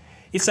more.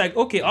 It's like,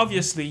 okay,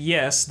 obviously,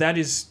 yes, that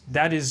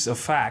is a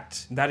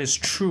fact. That is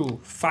true.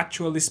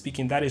 Factually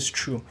speaking, that is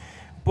true.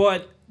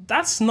 But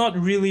that's not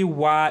really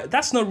what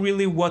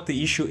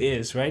the issue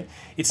is, right?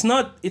 It's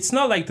not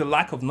like the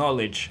lack of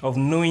knowledge of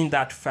knowing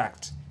that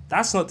fact.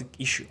 That's not the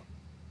issue,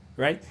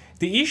 right?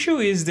 The issue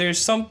is there's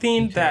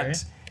something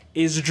that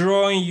is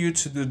drawing you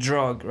to the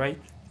drug, right?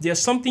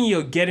 There's something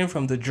you're getting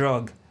from the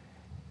drug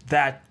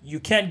that you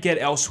can't get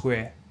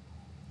elsewhere,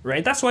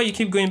 right? That's why you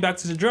keep going back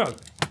to the drug,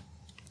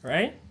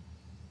 right?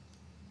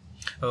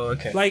 Oh,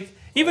 okay. Like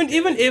even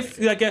if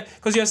like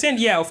because you're saying,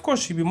 yeah, of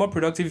course you'll be more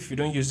productive if you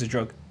don't use the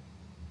drug.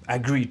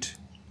 Agreed.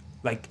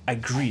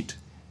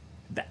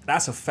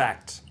 That's a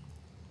fact.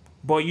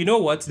 But you know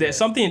what? There's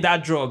something in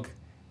that drug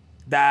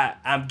that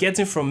I'm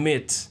getting from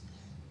it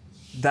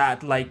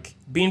that like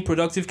being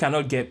productive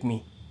cannot get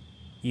me,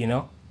 you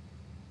know?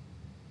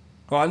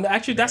 Well,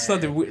 actually, that's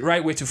not the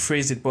right way to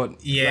phrase it, but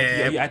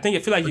I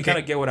feel like you kind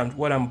of get what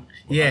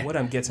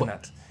I'm getting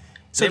at.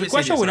 So the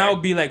question would now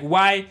be like,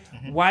 why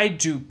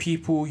do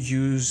people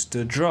use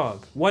the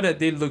drug? What are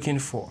they looking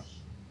for?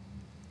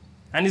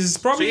 And it's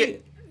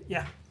probably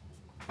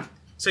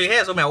So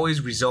here's what I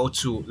always resort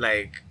to,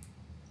 like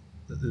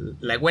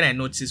when I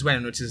notice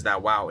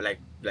that wow, like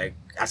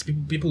as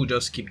people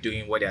just keep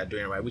doing what they are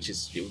doing, right, which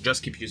is they will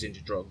just keep using the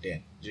drug.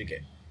 Then you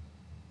get,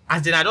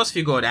 as then I just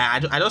figured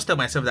I just tell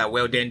myself that,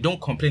 well, then don't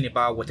complain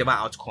about whatever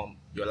outcome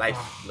your life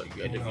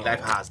your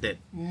life has. Then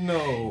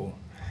no,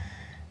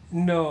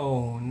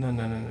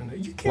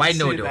 you can't why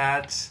say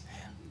that.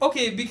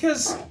 Okay,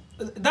 because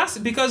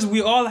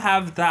we all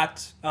have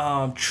that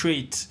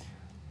trait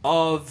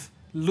of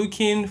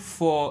looking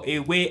for a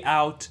way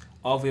out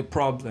of a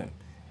problem.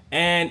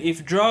 And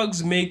if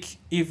drugs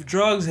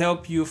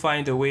help you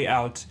find a way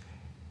out,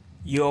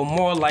 you're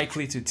more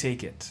likely to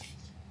take it,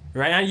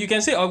 right? And you can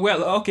say, oh,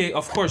 well, okay,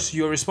 of course,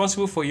 you're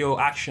responsible for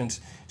your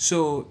actions.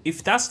 So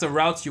if that's the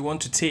route you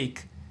want to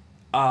take,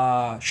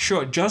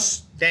 sure,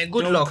 just then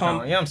good luck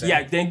now, you know what I'm saying?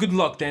 Yeah, then good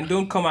luck. Then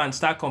don't come and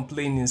start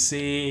complaining,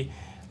 say,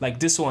 like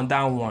this one,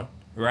 that one,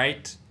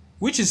 right?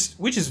 Which is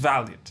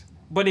valid.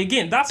 But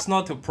again, that's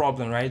not the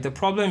problem, right? The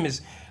problem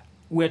is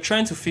we're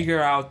trying to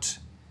figure out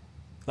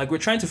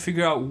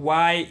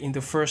why in the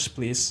first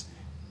place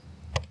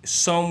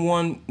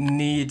someone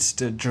needs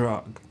the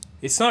drug.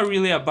 It's not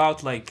really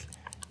about like,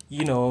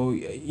 people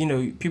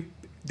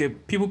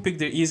pick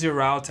the easy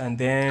route and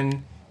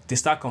then they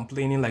start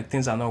complaining like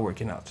things are not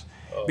working out.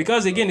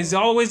 Because again, it's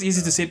always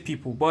easy to say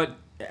people, but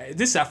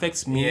this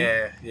affects me.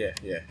 Yeah.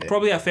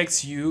 Probably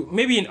affects you,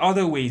 maybe in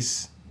other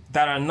ways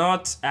that are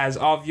not as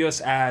obvious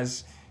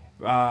as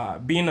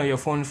being on your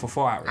phone for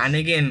 4 hours. And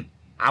again,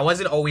 I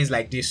wasn't always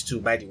like this too,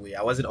 by the way.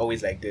 I wasn't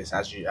always like this,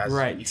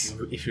 Right.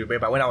 if you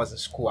remember, when I was in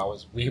school, I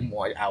was way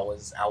more. I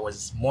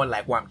was more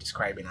like what I'm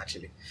describing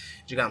actually. Do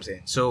you get what I'm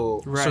saying?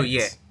 So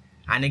yeah.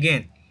 And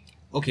again,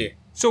 okay.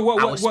 So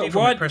I was speaking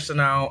from a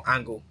personal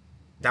angle.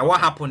 That what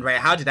happened, right?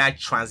 How did I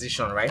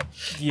transition, right?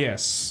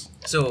 Yes.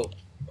 So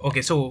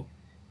okay, so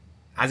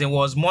as it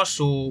was more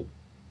so,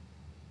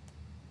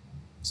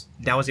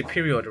 there was a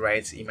period,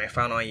 right, in my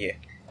final year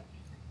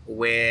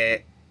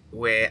where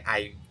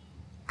I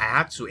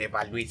had to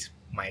evaluate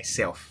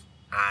myself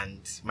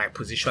and my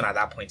position at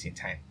that point in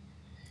time.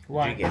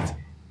 Why? Do you get?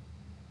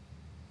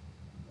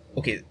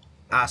 Okay,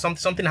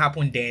 something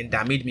happened then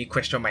that made me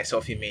question my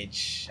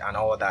self-image and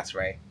all that,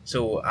 right?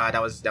 So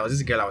there was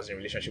this girl I was in a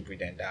relationship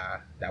with and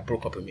that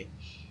broke up with me.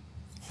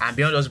 And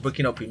beyond just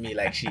breaking up with me,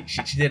 like she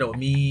cheated on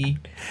me,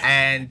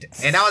 and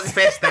that was the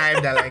first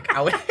time that like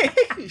I would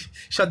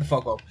shut the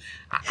fuck up.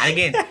 And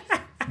again,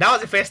 that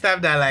was the first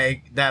time that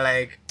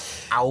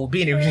I will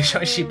be in a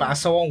relationship and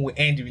someone will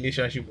end the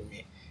relationship with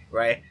me,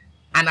 right?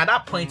 And at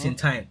that point in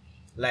time,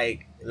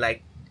 like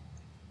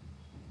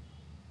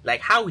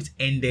how it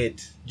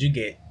ended, you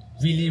get,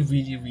 really,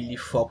 really, really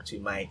fucked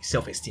with my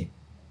self-esteem.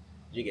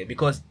 You get,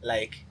 because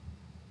like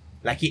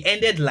it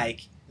ended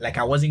like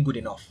I wasn't good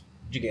enough.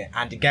 You get,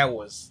 and the guy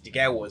was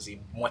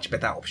a much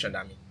better option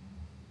than me.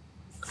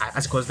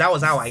 Because that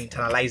was how I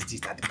internalized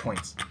it at the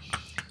point.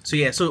 So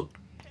yeah, so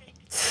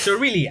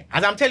really,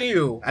 as I'm telling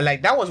you,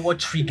 like that was what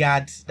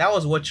triggered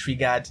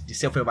the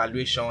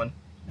self-evaluation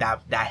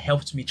that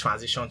helped me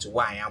transition to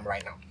where I am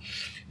right now.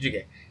 You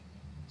get.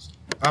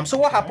 So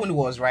what happened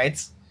was, right?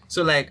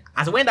 So like,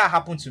 as when that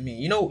happened to me,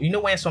 you know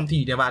when something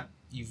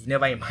you've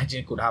never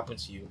imagined could happen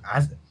to you,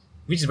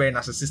 which is very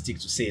narcissistic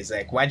to say. It's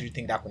like, why do you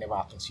think that could never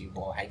happen to you?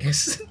 But I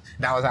guess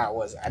that was how it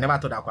was. I never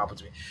thought that could happen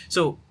to me.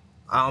 So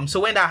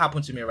when that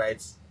happened to me,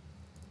 right,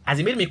 as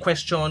it made me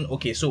question,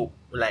 okay, so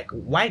like,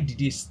 why did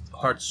this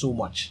hurt so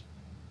much?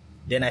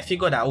 Then I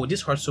figured that,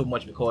 this hurt so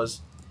much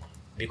because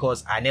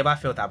I never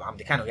felt that I'm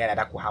the kind of guy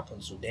that could happen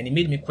to. Then it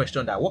made me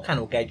question that, what kind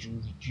of guy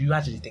do you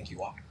actually think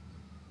you are?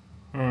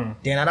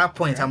 Then at that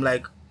point, I'm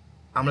like,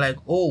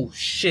 oh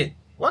shit,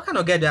 what kind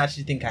of guy do I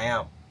actually think I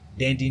am?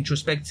 Then the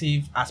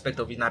introspective aspect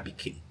of it now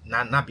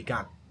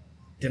began.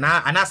 Then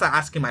I started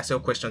asking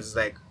myself questions. It's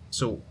like,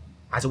 so,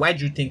 why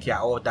do you think you're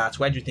all that?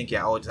 Why do you think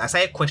you're all this? I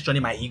started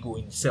questioning my ego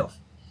in itself.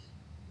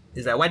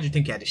 It's like, why do you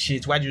think you're the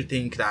shit? Why do you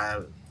think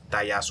that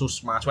you're so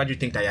smart? Why do you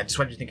think that you're this?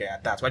 Why do you think you're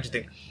that? Why do you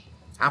think?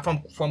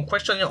 And from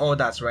questioning all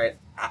that, right,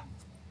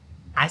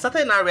 I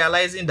started now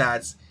realizing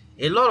that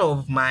a lot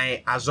of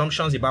my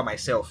assumptions about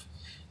myself,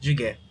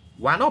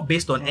 were not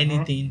based on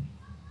anything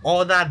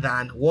other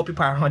than what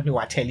people around me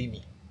were telling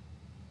me.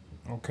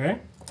 Okay. Do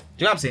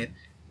you know what I'm saying?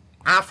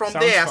 And from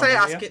there, I started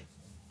asking.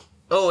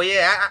 Oh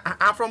yeah,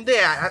 and from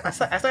there, I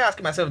started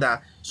asking myself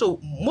that. So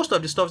most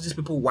of the stuff these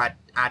people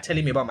are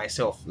telling me about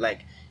myself,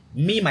 like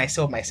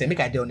myself, make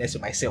I be honest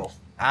with myself.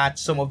 Are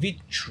some of it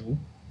true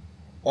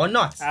or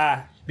not?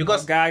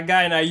 Because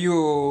guy na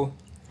you.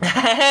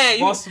 Hey,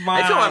 boss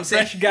man,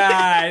 fresh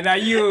guy na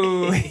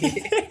you.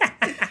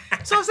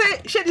 So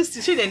say share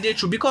this shit and they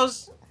true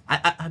because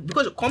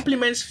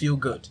compliments feel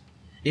good.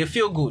 They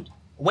feel good.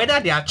 Whether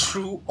they are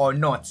true or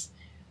not,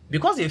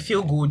 because they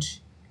feel good,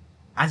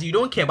 as you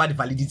don't care about the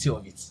validity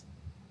of it.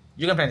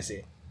 You can to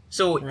say.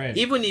 So right.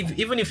 even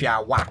if you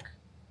are whack,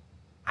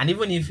 and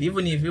even if you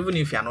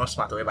are not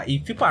smart or whatever,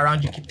 if people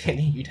around you keep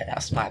telling you that you're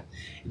smart,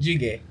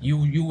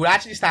 you will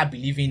actually start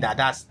believing that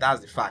that's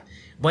the fact.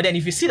 But then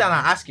if you sit down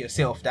and ask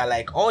yourself that,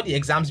 like, all the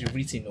exams you've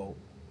written,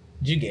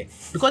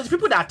 because the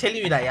people that are telling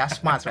you that you're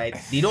smart, right,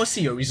 they don't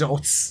see your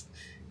results.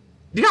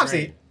 Do you know what I'm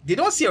saying? They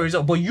don't see your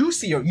result, but you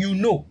see you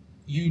know.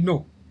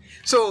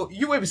 So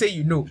you will say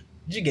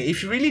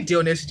if you really be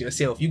honest with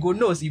yourself, you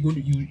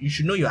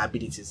should know your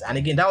abilities. And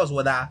again, that was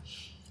what that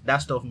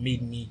stuff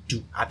made me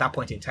do at that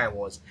point in time.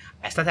 Was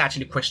I started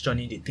actually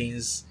questioning the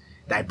things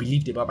that I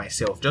believed about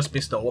myself just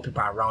based on what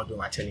people around me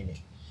were telling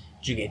me.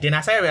 Then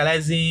I started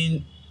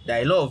realizing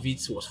that a lot of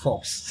it was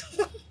false.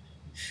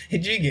 A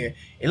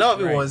lot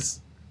of it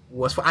was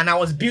and I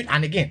was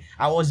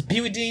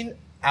building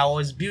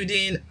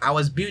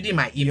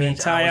my image. Your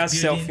entire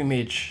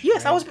self-image.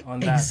 Yes, right? I was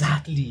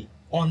exactly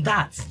on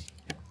that.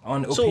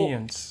 On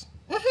opinions.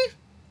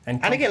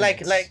 And again,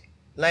 like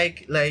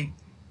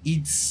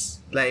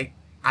it's like,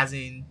 as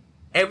in,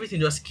 everything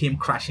just came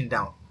crashing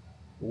down.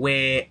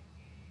 Where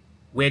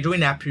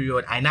during that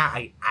period,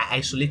 I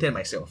isolated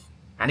myself.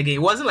 And again,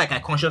 it wasn't like I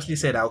consciously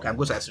said that, okay, I'm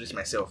going to isolate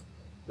myself.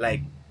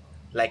 Like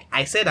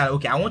I said that,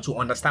 okay, I want to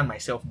understand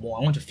myself more.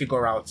 I want to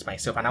figure out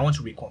myself, and I want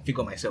to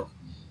reconfigure myself.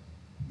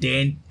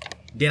 Then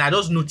I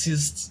just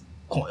noticed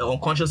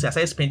unconsciously I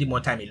started spending more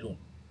time alone.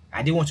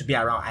 I didn't want to be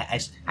around.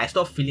 I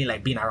stopped feeling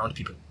like being around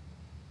people.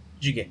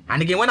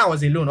 And again, when I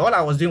was alone, all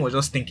I was doing was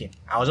just thinking.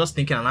 I was just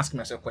thinking and asking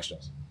myself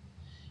questions.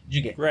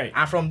 Right.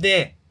 And from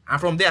there, I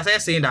started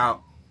saying that,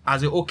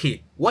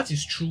 okay, what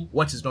is true,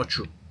 what is not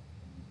true.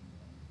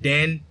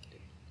 Then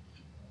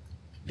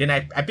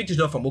I picked it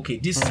up from, okay,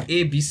 this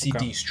A, B, C,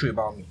 D is true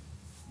about me.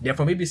 Then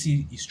from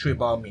ABC it's true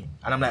about me.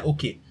 And I'm like,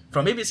 okay,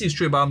 from ABC it's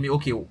true about me.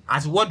 Okay,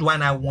 as what do I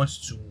now want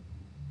to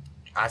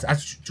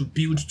as to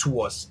build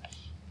towards?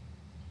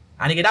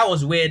 And again, that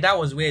was where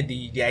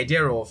the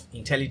idea of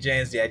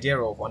intelligence, the idea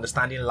of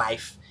understanding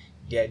life,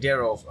 the idea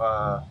of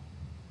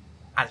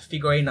and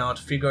figuring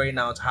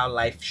out how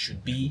life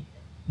should be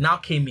now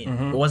came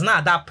in. It was not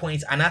at that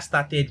point, and I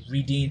started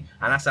reading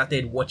and I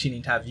started watching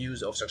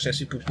interviews of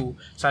successful people,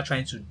 start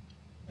trying to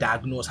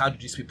diagnose how do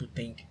these people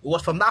think. It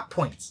was from that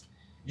point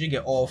you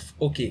get off,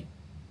 okay,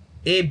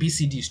 A, B,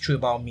 C, D is true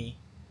about me.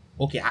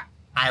 Okay,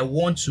 I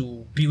want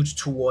to build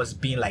towards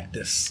being like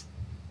this.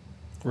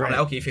 Right. I'm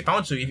like, okay, if I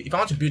want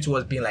to build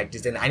towards being like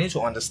this, then I need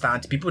to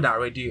understand people that are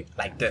already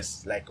like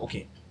this. Like,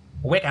 okay,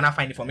 where can I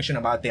find information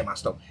about them and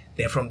stuff?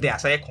 Then from there I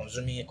started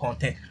consuming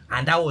content,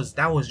 and that was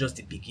just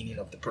the beginning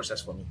of the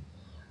process for me.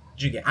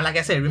 Do you get? And like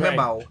I said,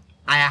 remember, right,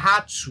 I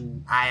had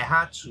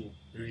to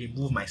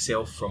remove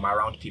myself from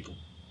around people,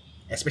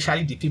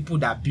 especially the people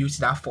that built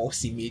that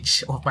false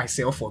image of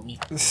myself for me.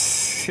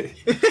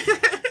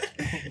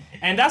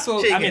 And that's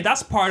what I mean.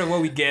 That's part of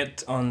what we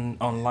get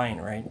online,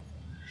 right?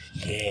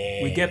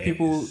 Yeah. We get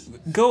people,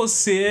 go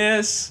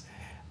sis.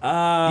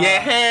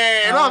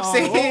 Yeah, you know what I'm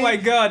saying? Oh my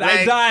God,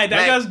 I died.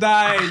 I just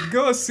died.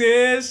 Go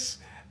sis.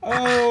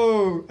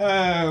 Oh,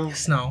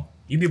 yes, now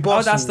you be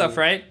boss. All that stuff,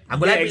 right?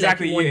 Yeah,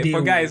 exactly. Like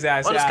for guys,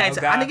 yeah, all those kinds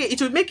of, and again, it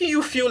will making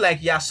you feel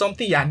like you're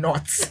something you're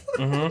not.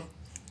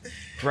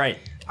 Right.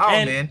 Oh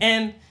man.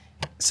 And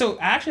so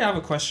I actually have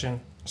a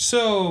question.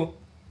 So,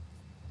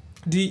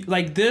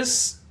 like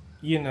this,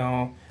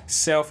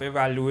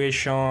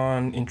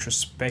 self-evaluation,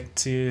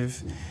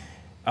 introspective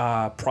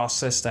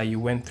process that you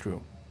went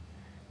through,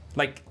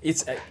 like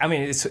it's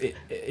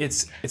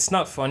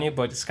not funny,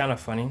 but it's kind of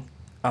funny.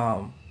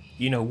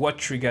 What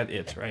triggered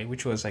it, right?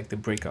 Which was like the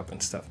breakup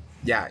and stuff.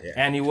 Yeah.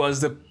 And it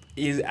was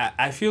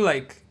I feel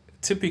like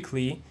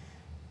typically,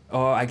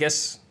 or I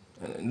guess,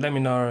 let me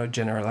not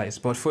generalize,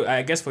 but for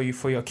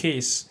your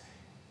case,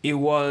 it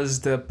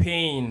was the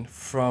pain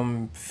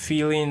from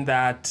feeling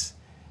that,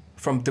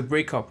 from the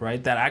breakup,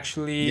 right? That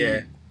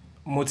actually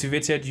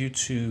motivated you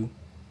to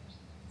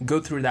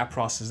go through that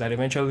process that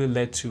eventually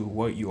led to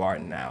what you are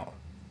now,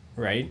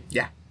 right?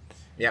 Yeah.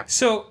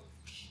 So,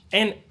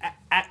 and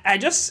I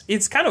just,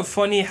 it's kind of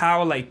funny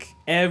how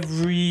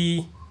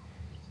every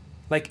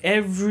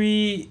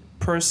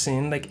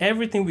person,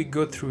 everything we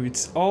go through,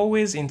 it's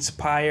always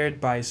inspired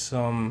by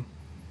some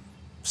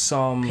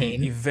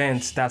pain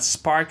event that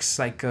sparks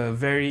a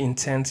very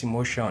intense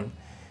emotion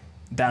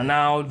that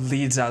now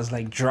leads us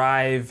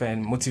drive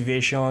and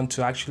motivation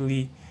to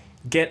actually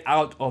get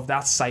out of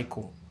that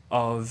cycle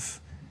of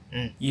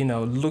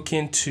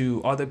looking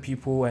to other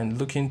people and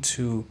looking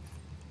to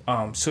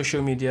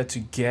social media to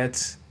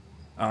get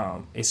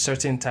a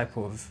certain type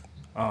of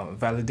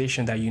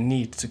validation that you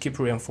need to keep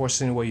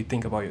reinforcing what you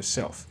think about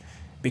yourself,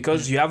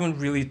 because you haven't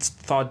really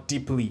thought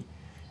deeply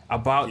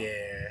about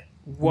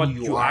what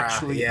you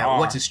actually are,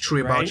 what is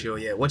true right? about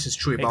you, what is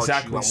true about you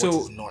and what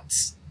is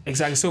not.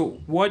 Exactly.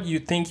 So what you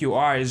think you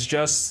are is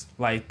just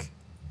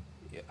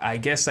I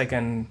guess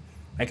an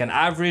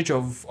average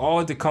of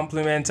all the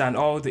compliments and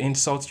all the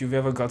insults you've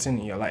ever gotten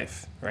in your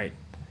life, right?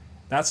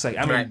 That's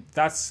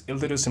that's a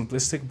little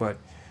simplistic, but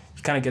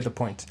you kind of get the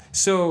point.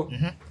 So,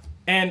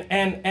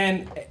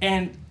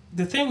 and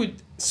the thing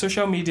with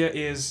social media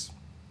is,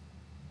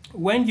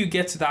 when you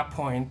get to that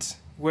point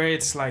where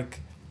it's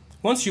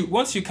once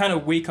you kind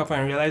of wake up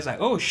and realize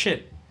oh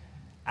shit,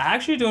 I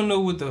actually don't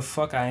know who the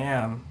fuck I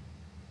am.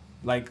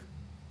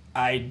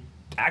 I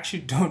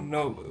actually don't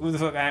know who the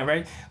fuck I am,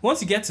 right?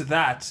 Once you get to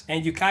that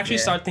and you can actually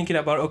start thinking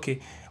about, okay,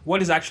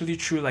 what is actually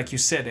true, like you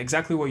said,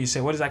 exactly what you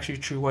said, what is actually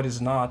true, what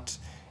is not,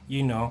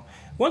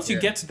 Once you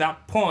get to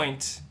that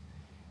point,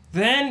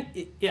 then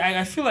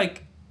I feel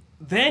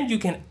then you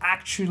can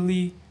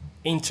actually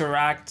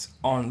interact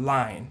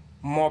online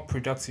more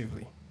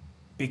productively,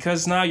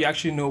 because now you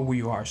actually know who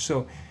you are.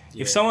 So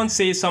if someone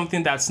says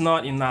something that's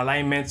not in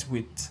alignment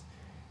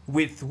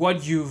with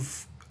what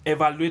you've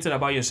evaluated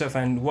about yourself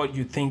and what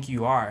you think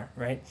you are,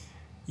 right?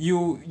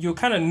 You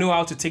kind of know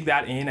how to take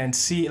that in and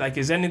see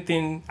is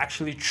anything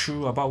actually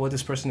true about what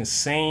this person is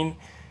saying.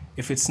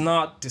 If it's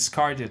not,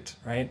 discard it,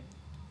 right?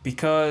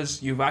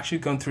 Because you've actually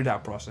gone through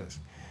that process.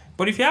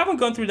 But if you haven't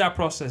gone through that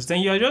process,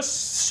 then you're just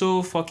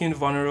so fucking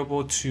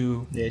vulnerable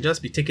to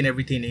just be taking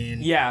everything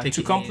in.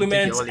 To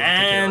compliments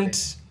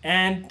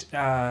and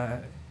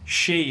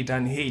shade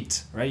and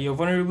hate, right? You're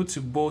vulnerable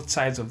to both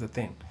sides of the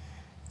thing.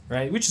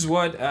 Right, which is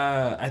what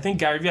I think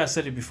Gary Vee has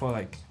said it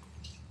before.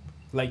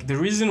 The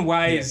reason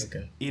why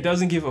he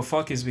doesn't give a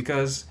fuck is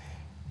because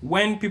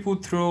when people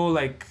throw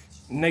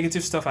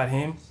negative stuff at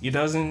him, it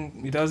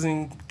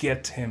doesn't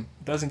get him.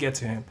 It doesn't get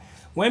to him.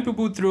 When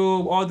people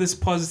throw all this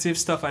positive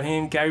stuff at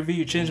him, Gary Vee,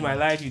 you changed my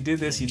life, you did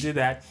this, you did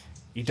that,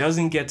 it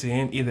doesn't get to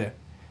him either.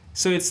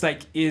 So it's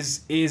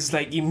is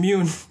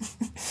immune.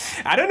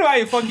 I don't know how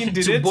he fucking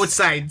did it. To both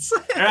sides.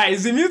 Right,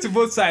 he's immune to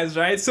both sides,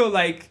 right? So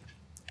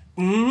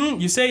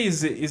you say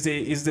is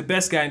the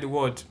best guy in the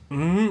world.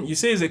 You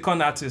say he's a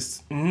con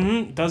artist.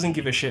 Doesn't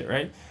give a shit,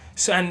 right?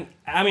 So, and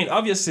I mean,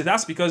 obviously,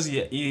 that's because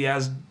he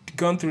has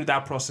gone through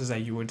that process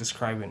that you were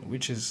describing,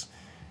 which is,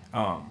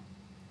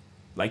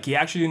 like he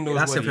actually knows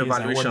That's what he is and what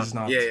self-evaluation. he's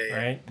not. Yeah.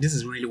 Right. This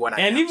is really what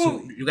I And am. So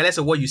even regardless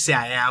of what you say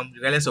I am,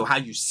 regardless of how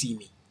you see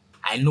me,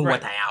 I know Right.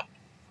 what I am.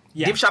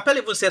 yeah. Dave Chappelle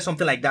even said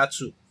something like that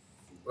too,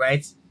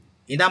 right?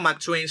 In that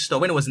Mark Twain store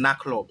when it was in that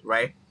club,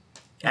 right?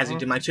 As in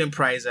the Mark Twain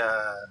Prize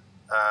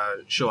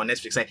show on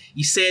Netflix, like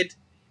he said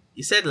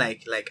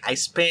like I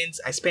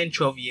spent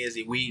 12 years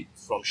away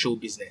from show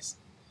business.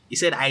 He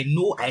said I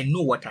know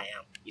what I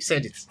am. He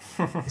said it.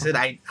 He said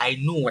I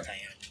know what I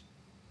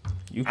am.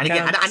 You And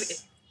can't. again, and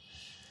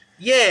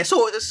yeah,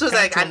 so it's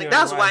like, tell and me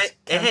that's why otherwise.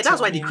 Can't that's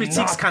why tell the me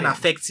critics can nothing.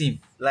 affect him.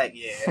 Like,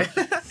 yeah,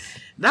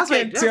 that's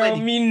why. Can't tell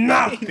me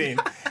nothing.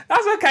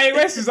 That's why Kanye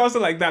West is also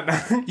like that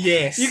now.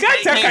 Yes, You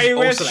can't tell Kanye is Kanye also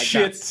West like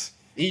shit. that.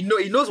 He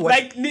knows what.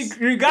 Like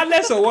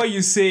regardless of what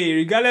you say,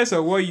 regardless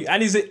of what you,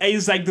 and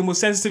he's like the most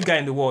sensitive guy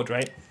in the world,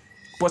 right?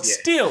 But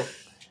Yeah.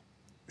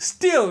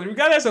 still,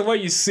 regardless of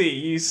what you say,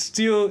 he's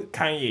still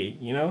Kanye,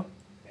 you know.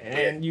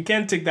 And you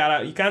can't take that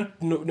out. You can't,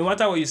 no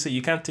matter what you say,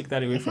 you can't take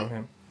that away from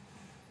him.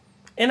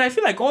 And I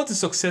feel like all the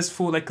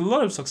successful, like a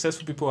lot of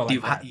successful people are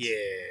like that.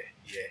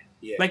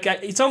 Yeah. Like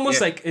it's almost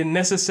like a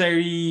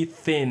necessary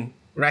thing.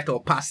 Right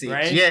or passive.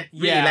 Right? Yeah.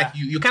 Really, Yeah. like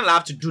you kind of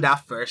have to do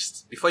that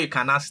first before you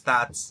can now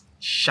start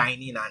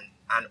shining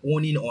and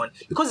owning on.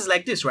 Because it's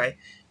like this, right?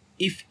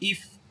 If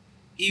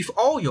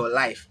all your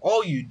life,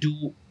 all you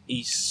do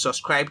is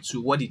subscribe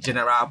to what the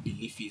general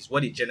belief is,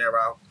 what the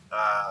general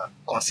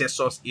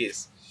consensus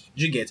is,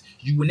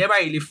 you will never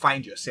really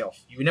find yourself.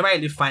 You will never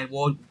really find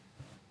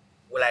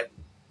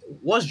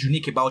what's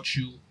unique about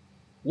you,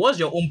 what's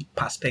your own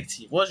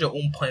perspective, what's your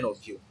own point of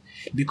view,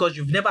 because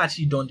you've never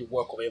actually done the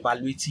work of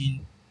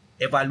evaluating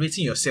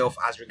yourself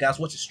as regards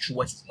what is true,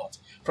 what is not.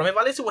 From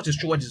evaluating what is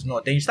true, what is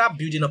not, then you start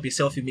building up a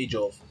self-image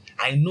of,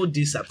 I know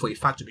this for a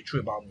fact to be true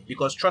about me.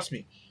 Because trust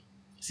me,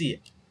 see,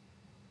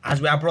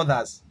 as we are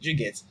brothers, there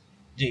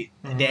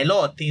are a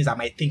lot of things I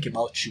might think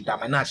about you that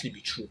might not actually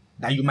be true,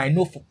 that you might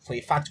know for a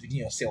fact within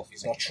yourself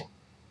is not true.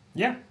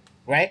 Yeah.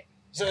 Right?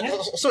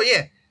 So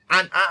yeah.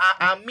 And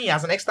me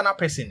as an external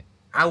person,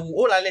 I will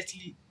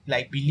wholeheartedly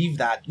like believe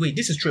that, wait,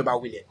 this is true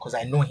about William because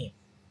I know him.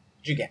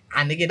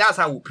 And again, that's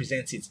how we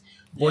present it.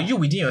 But you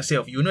within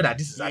yourself, you know that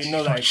this is actually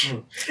not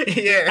true.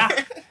 Yeah.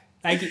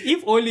 Like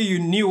if only you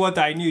knew what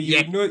I knew, you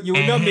would know, you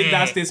would not make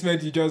that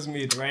statement you just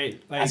made,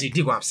 right? Like, as you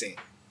dig what I'm saying.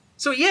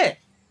 So yeah,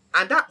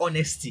 and that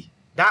honesty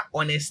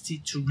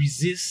to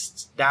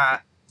resist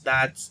that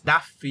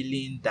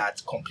feeling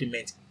that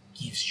compliment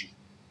gives you.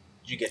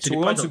 You get to to the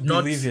want point to of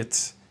not believe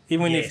it,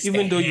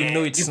 even though you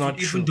know it's not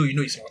true. Even though you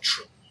know it's not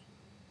true.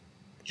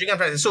 You get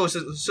what I'm saying?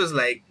 So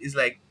it's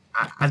like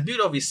as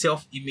build up a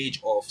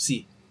self-image of,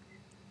 see,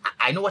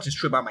 I know what is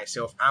true about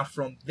myself, and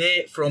from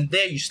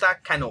there you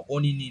start kind of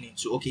owning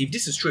into, okay, if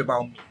this is true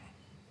about me,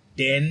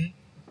 then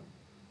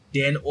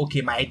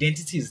okay, my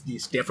identity is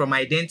this. Then from my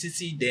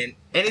identity, then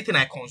anything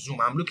I consume,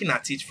 I'm looking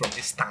at it from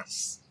this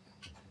stance.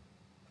 Do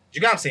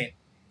you get what I'm saying?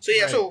 So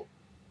yeah, Right.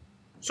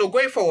 so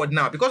going forward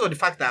now, because of the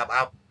fact that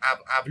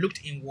I've looked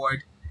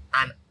inward,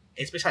 and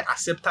especially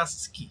acceptance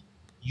is key.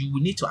 You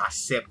will need to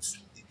accept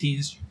the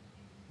things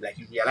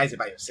you realize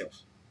about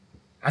yourself.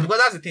 And because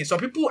that's the thing, some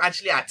people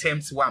actually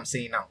attempt what I'm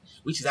saying now,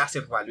 which is that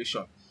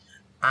self-evaluation,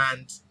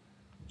 and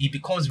it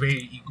becomes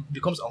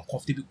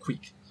uncomfortable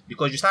quick,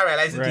 because you start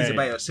realizing things Right.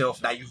 about yourself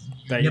that you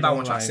That you never don't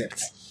want to like.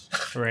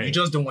 accept. Right. You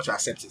just don't want to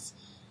accept it.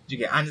 Do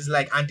you get? And it's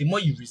like, and the more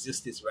you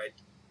resist it, right,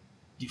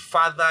 the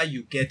farther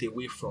you get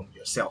away from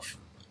yourself.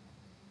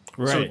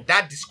 So Right.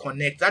 that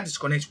disconnect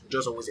will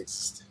just always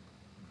exist.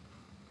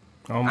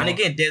 Oh, And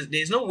again,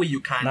 there's no way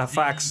you can. now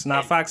facts.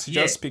 You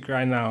just speak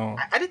right now.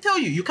 I did tell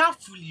you, you can't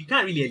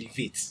really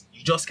elevate.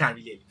 You just can't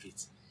really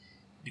elevate,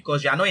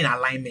 because you are not in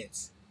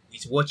alignment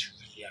with what you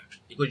really are,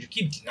 because you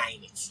keep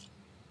denying it,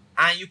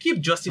 and you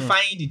keep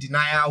justifying the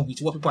denial with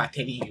what people are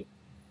telling you.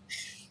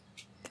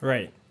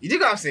 Right. You dig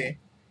what I'm saying?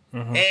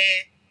 Mhm.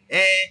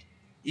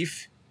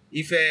 If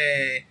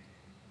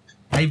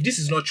this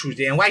is not true,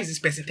 then why is this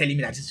person telling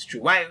me that this is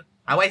true? Why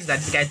is it that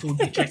this guy told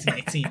me in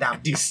 2019 that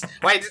I'm this?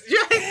 Why is this?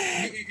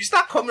 You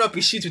start coming up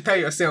with shit to tell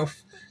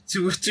yourself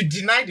to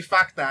deny the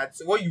fact that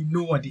what you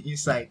know on the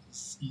inside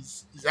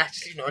is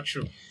actually not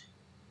true.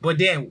 But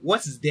then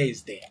what is there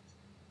is there. You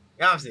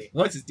know what I'm saying?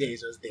 What is there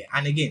is just there.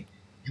 And again,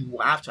 you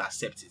will have to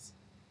accept it.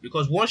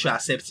 Because once you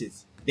accept it,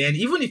 then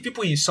even if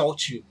people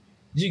insult you,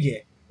 you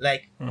get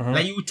like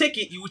you will take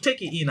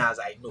it in as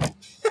I know.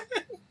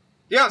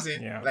 You know what I'm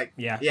saying? Yeah. Like,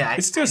 yeah. yeah,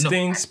 It still I know.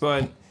 stings,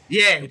 but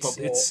Yeah,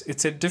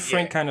 it's a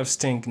different kind of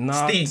stink.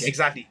 Not sting,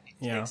 exactly.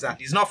 Yeah.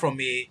 Exactly. It's not from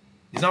a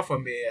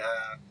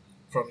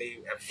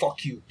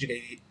fuck you. Do you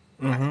get it?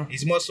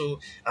 It's more so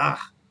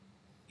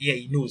yeah,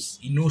 he knows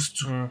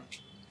too. Do you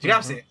get what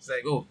I'm saying? It's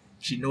like, oh,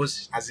 she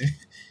knows, as in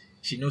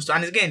she knows too.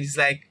 And again, it's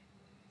like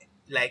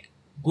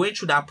going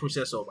through that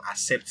process of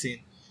accepting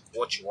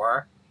what you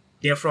are.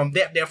 Then from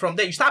there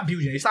you start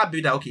building.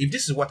 Okay, if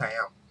this is what I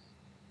am,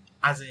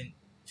 as in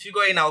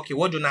figuring out, okay,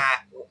 what do I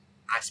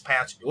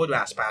aspire to be? What do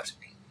I aspire to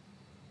be?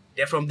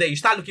 Then from there, you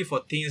start looking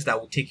for things that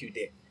will take you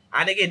there.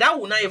 And again, that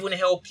will not even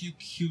help you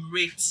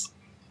curate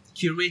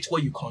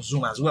what you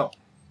consume as well.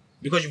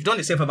 Because you've done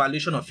the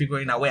self-evaluation of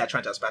figuring out where you're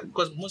trying to aspire.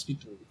 Because most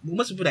people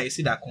that you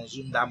see that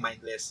consume that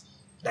mindless,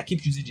 that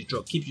keep using the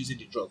drug,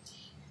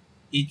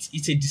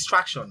 it's a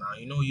distraction now.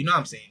 You know what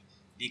I'm saying?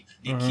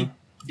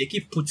 They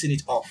keep putting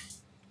it off,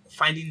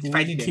 finding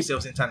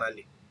themselves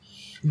internally.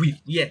 We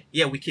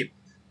keep.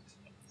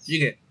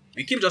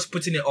 We keep just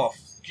putting it off.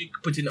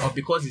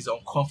 Because it's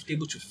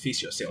uncomfortable to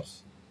face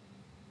yourself.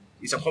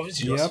 It's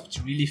uncomfortable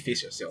to really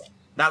face yourself.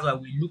 That's why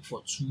we look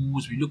for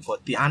tools, we look for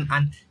things,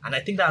 and I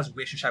think that's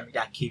where social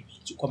media came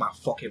in to come and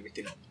fuck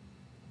everything up.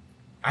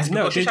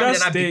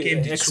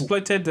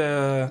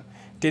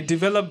 They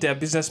developed their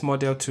business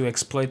model to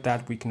exploit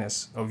that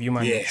weakness of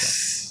human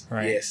nature.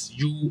 Right? Yes,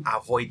 you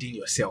avoiding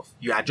yourself.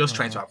 You are just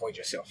trying to avoid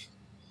yourself.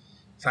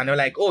 So they're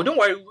like, oh, don't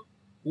worry,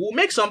 we'll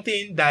make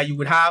something that you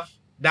would have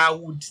that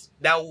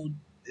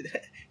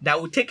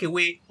would take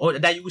away, or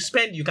that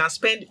you can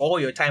spend all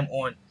your time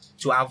on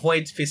to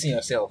avoid facing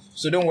yourself.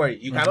 So don't worry,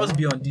 you can just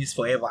be on this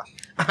forever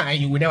and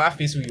you will never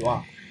face who you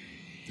are.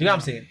 You know what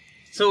I'm saying?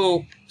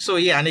 So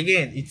yeah, and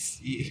again, it's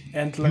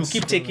endless.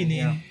 You keep taking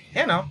in,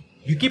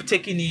 you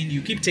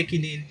keep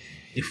taking in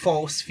the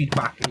false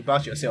feedback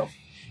about yourself,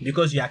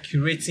 because you are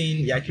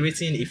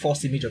curating a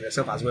false image of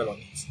yourself as well on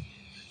it.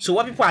 So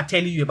what people are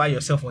telling you about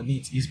yourself on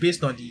it is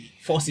based on the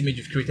false image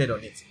you've created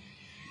on it,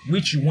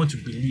 which you want to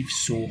believe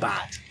so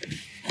bad.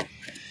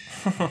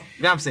 You know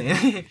what I'm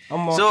saying?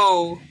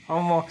 So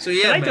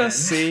yeah,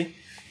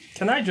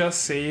 can I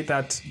just say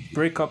that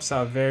breakups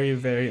are very,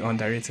 very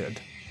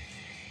underrated?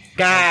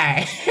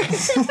 Guy.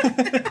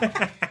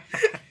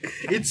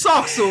 It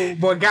sucks,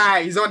 but guy,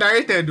 it's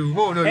underrated.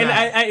 Oh, no,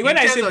 and when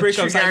I say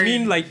breakups, I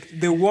mean like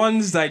the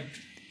ones that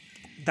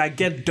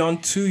get done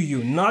to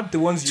you, not the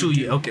ones you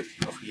do. Okay.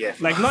 Oh, yeah.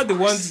 Like not the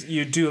ones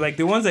you do, like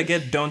the ones that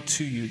get done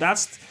to you.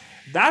 That's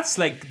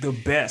like the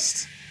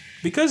best.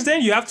 Because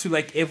then you have to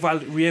like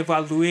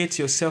reevaluate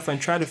yourself and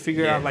try to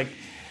figure out like,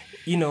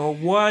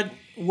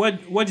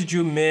 what did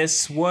you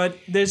miss?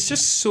 There's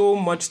just so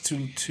much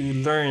to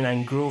learn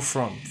and grow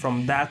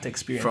from that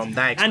experience.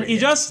 And it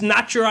just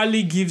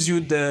naturally gives you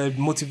the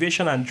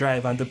motivation and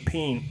drive and the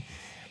pain.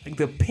 Like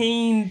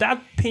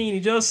that pain,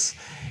 it just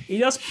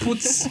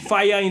puts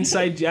fire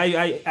inside you.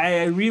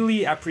 I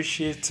really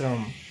appreciate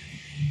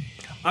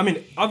I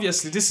mean,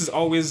 obviously, this is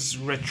always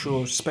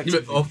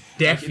retrospective.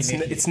 Definitely.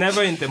 Like it's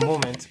never in the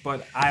moment,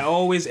 but I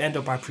always end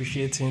up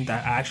appreciating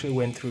that I actually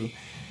went through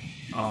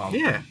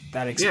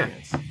that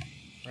experience. Yeah.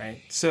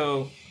 Right?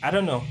 So, I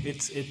don't know.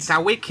 It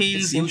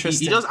awakens. It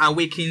just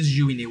awakens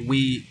you in a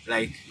way,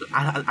 like,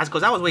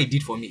 because that was what it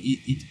did for me.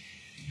 It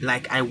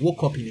like, I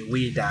woke up in a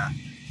way that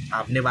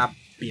I've never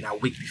been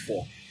awake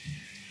before.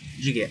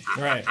 You get?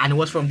 Right. And it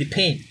was from the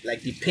pain.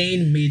 Like, the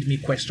pain made me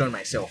question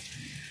myself.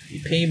 The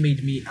pain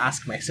made me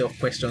ask myself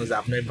questions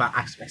I've never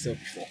asked myself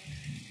before.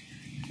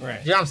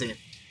 Right. Do you know what I'm saying?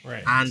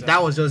 Right. And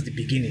that was just the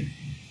beginning.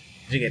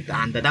 Do you get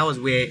that? And that was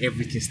where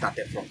everything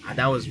started from. And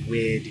that was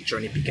where the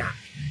journey began.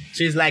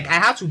 So it's like I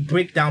had to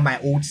break down my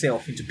old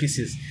self into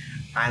pieces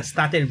and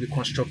started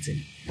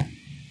reconstructing.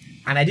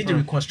 And I did the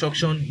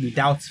reconstruction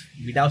without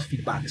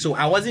feedback. So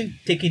I wasn't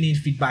taking in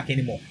feedback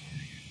anymore.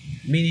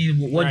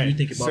 Meaning, what do you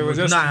think about me? So it was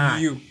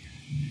just you.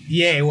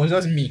 Yeah, it was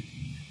just me.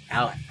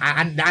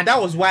 And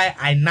that was why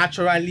I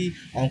naturally,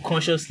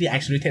 unconsciously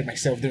isolated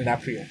myself during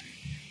that period.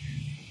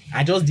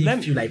 I just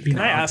didn't feel like being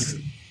around people.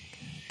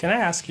 Can I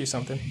ask you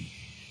something?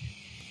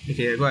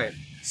 Okay, go ahead.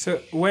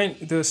 So when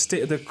the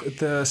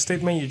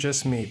statement you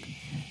just made,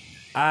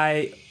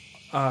 I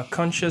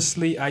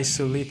consciously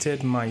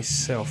isolated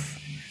myself.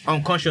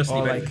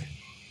 Unconsciously, like,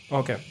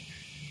 okay.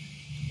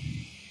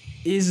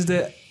 Is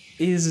the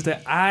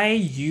I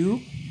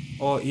you,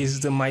 or is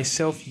the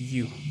myself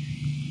you?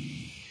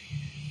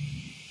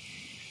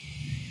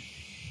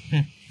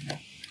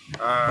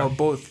 Or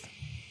both?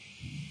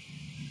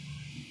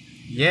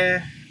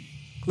 Yeah.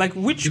 Like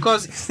which?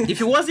 Because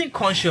if it wasn't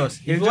conscious,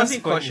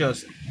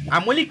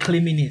 I'm only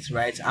claiming it,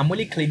 right? I'm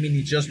only claiming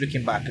it just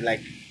looking back.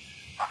 Like,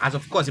 as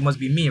of course, it must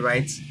be me,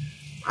 right?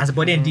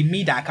 But then the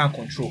me that I can't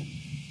control.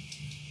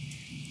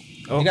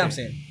 Okay. You get what I'm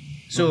saying?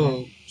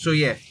 So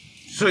yeah.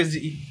 So it's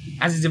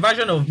the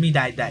version of me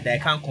that I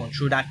can't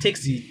control that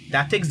takes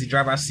the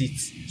driver's seat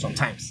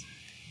sometimes.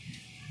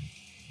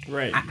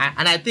 Right.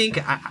 And I think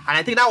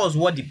that was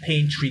what the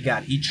pain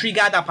triggered. It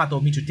triggered that part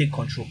of me to take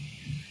control.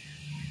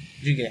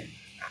 Do you get?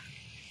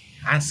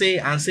 And say,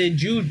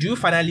 do you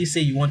finally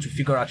say you want to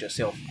figure out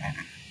yourself?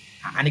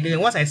 And again,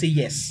 once I say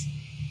yes,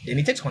 then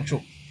it takes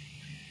control.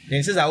 Then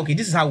it says that, okay,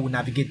 this is how we'll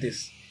navigate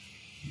this.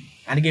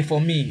 And again, for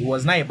me, it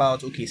was not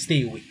about, okay,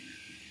 stay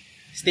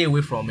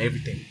away from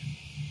everything.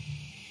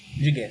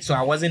 Do you get? So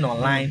I wasn't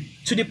online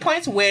to the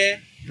point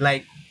where,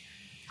 like,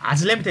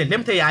 let me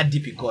tell you how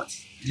deep it got.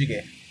 Do you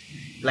get?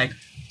 Like,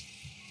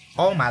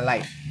 all my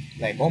life,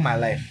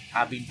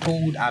 I've been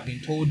told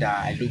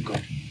that I look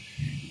good,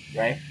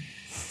 right?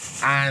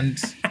 And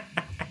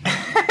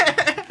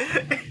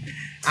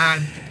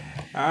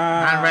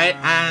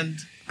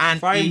and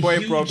fine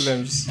boy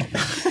problems.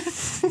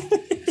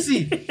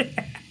 See,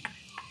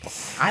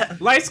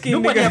 Light skin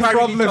nobody nigga ever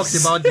really problems.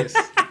 talks about this.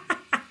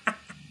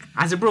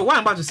 As a bro, what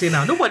I'm about to say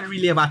now, nobody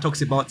really ever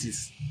talks about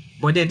this.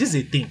 But then this is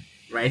a thing,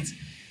 right?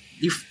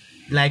 If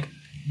like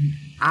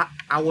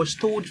I was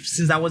told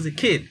since I was a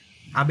kid,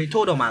 I've been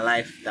told all my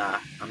life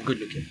that I'm good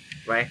looking,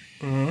 right?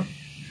 Mm-hmm.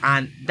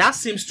 And that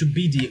seems to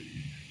be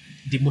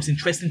the most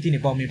interesting thing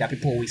about me that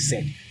people always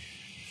said.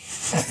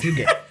 You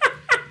get?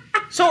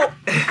 So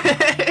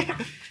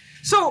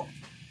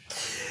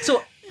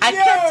I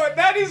kept.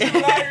 That is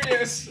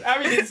hilarious.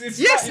 I mean, it's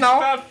Yes, it's now.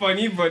 not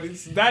funny, but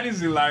that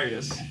is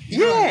hilarious.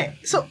 Yeah.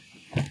 So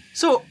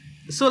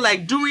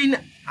like during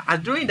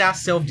that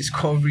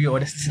self-discovery or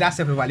that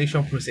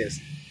self-evaluation process,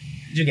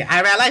 you get,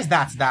 I realized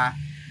that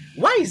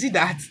why is it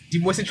that the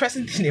most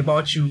interesting thing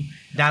about you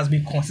that has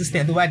been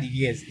consistent over the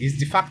years is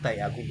the fact that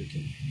you are good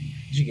looking.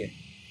 You get?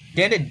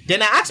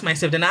 Then I asked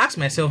myself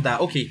that,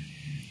 okay,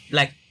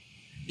 like,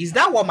 is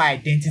that what my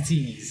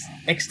identity is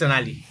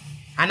externally?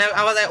 And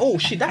I was like, oh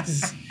shit, that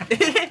is.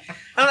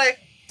 I'm like,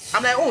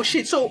 oh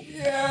shit. So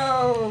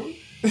Yo.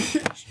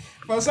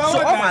 For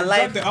someone all my that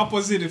life- got the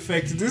opposite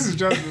effect, this is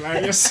just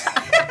hilarious.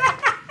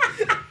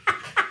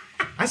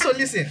 and so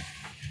listen.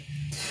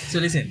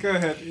 Go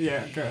ahead.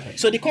 Yeah, go ahead.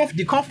 So the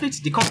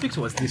conflict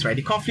was this, right?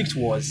 The conflict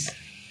was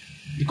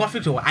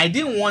I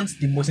didn't want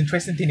the most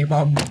interesting thing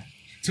about me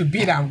to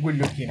be that I'm good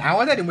looking. I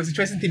wanted the most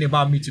interesting thing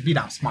about me to be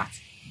that I'm smart.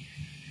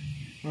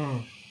 Why?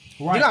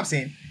 You know what I'm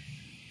saying?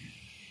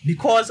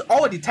 Because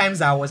all the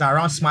times I was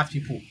around smart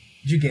people,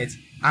 you get,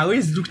 I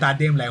always looked at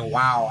them like,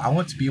 wow, I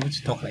want to be able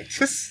to talk like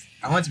this.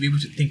 I want to be able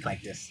to think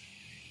like this.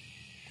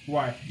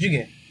 Why? You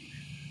get?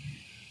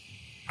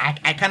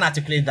 I can't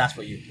articulate that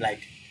for you.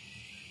 Like,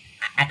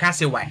 I can't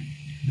say why.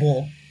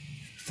 But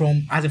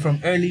from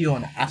early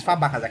on, as far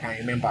back as I can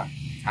remember,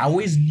 I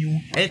always knew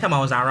anytime I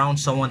was around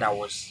someone that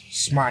was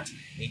smart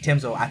in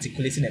terms of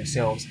articulating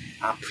themselves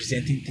and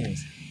presenting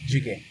things,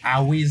 you get, I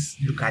always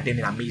look at them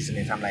in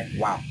amazement. I'm like,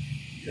 wow,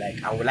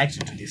 like I would like to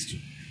do this too.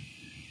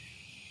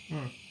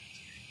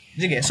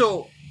 You get?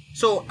 So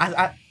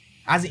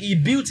as he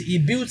built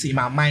in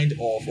my mind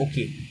of,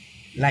 okay,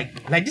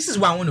 like this is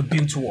what I want to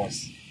build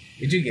towards.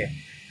 Did you get?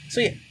 So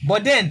yeah,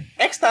 but then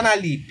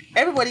externally,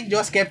 everybody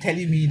just kept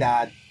telling me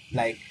that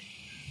like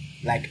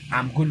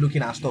I'm good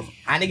looking and stuff.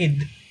 And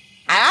again,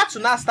 I had to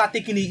now start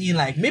taking it in,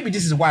 like maybe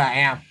this is what I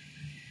am.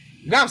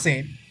 You know what I'm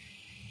saying?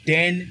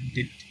 Then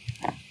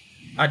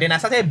I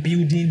started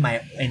building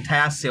my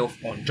entire self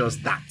on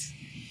just that.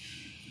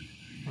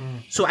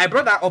 So I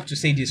brought that up to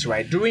say this,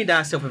 right? During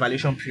that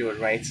self-evaluation period,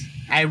 right,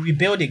 I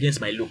rebelled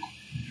against my look.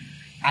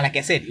 And like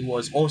I said, it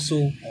was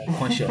also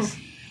unconscious.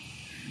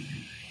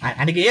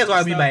 and again, here's what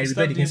I mean by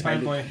rebelled against my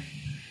look. Boy.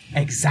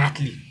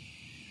 Exactly.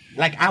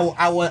 Like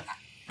I was,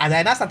 as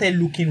I now started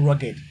looking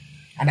rugged,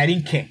 and I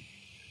didn't care.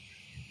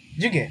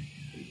 Did you get?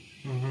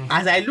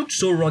 As I looked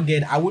so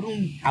rugged, I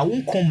wouldn't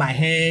comb my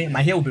hair.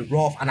 My hair would be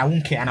rough, and I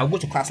wouldn't care, and I'll go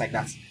to class like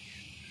that.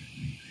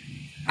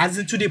 As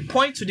in to the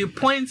point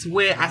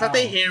where I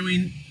started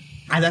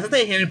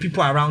hearing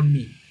people around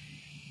me.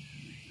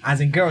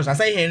 As in girls, I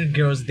started hearing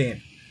girls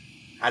then.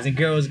 As in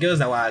girls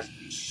that were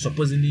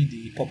supposedly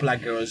the popular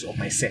girls of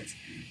my set.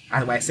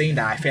 And by saying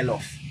that I fell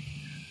off.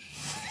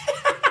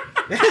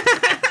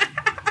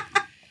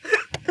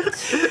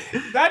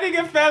 That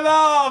nigga fell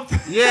off.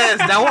 Yes,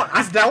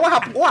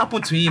 what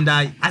happened to him,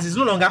 that as he's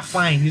no longer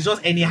fine, he's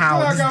just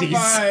anyhow these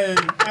days.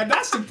 And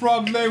that's the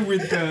problem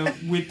with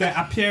the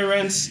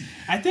appearance.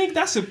 I think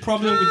that's the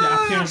problem with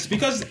the appearance,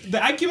 because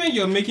the argument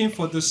you're making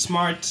for the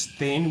smart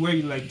thing, where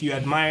you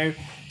admire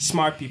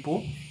smart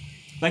people,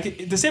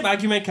 like the same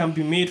argument can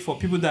be made for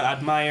people that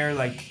admire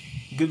like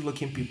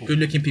good-looking people.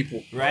 Good-looking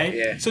people, right?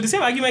 Yeah. So the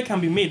same argument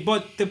can be made,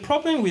 but the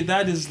problem with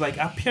that is like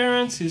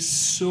appearance is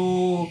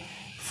so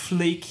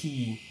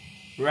flaky.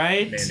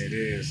 Right? Man, it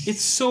is.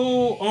 It's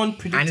so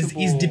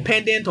unpredictable. And it's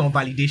dependent on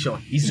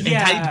validation. It's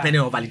entirely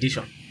dependent on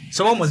validation.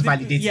 Someone must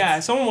validate it. Yeah,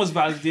 someone must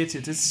validate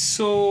it. It's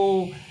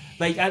so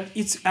like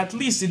it's at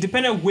least it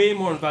depended way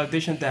more on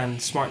validation than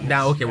smartness.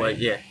 Okay, right?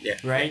 well, yeah.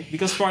 Right?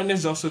 Because smartness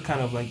is also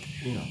kind of like,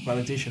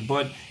 validation.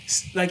 But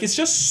like it's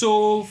just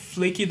so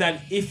flaky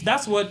that if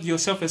that's what your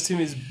self-esteem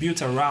is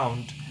built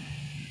around,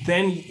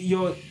 then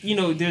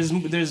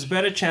there's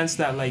better chance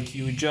that like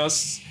you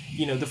just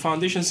the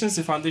foundation, since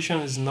the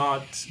foundation is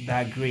not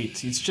that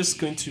great, it's just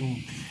going to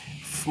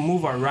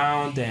move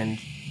around and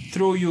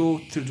throw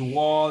you through the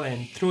wall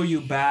and throw you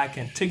back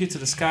and take you to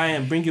the sky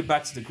and bring you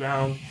back to the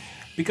ground,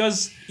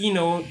 because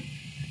you're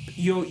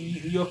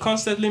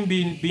constantly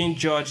being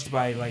judged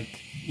by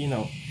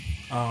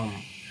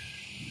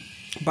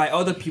by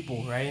other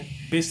people, right,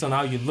 based on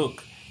how you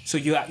look. So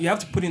you have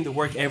to put in the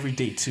work every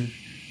day to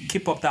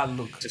keep up that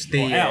look, to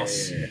stay, or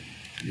else,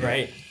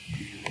 right?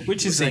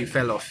 Which is say like, you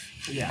fell off.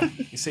 Yeah,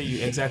 they say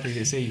you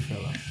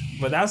fell off.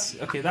 But that's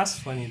okay. That's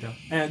funny though.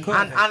 Go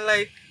ahead. And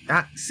like,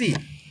 see,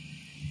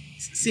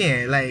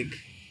 like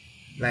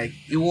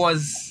it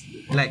was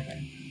like,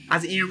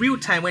 as in real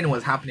time when it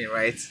was happening,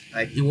 right?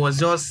 Like it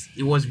was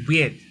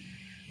weird.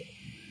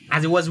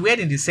 As it was weird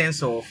in the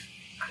sense of,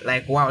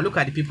 like wow, look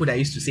at the people that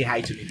used to say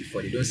hi to me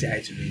before. They don't say hi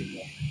to me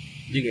anymore.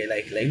 You get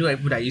like look at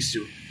people that used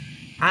to,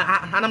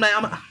 and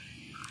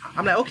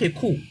I'm like okay,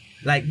 cool.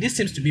 Like this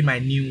seems to be my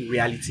new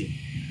reality.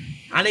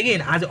 And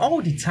again, as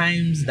all the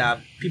times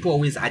that people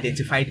always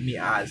identified me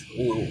as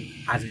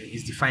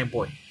is the fine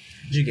boy,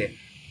 you get,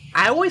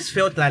 I always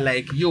felt that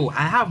like yo,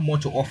 I have more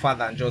to offer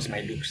than just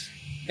my looks.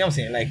 You know what I'm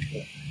saying?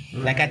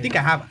 Like I think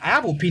I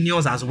have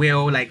opinions as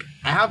well. Like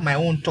I have my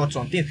own thoughts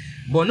on things,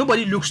 but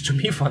nobody looks to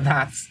me for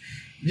that.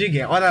 You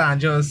get, other than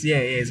just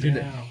it's good.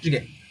 Yeah. You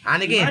get,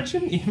 and again,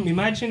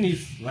 imagine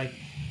if like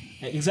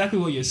exactly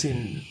what you're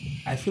saying.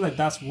 I feel like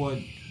that's what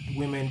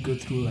women go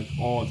through like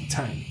all the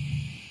time,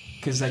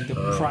 because like the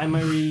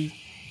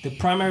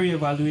primary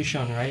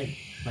evaluation, right?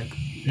 Like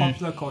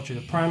popular culture,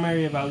 the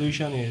primary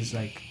evaluation is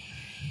like,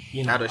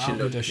 you know, how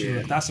good does she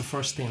look? That's the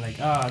first thing. Like,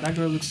 that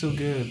girl looks so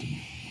good.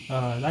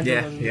 That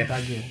girl doesn't look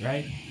that good,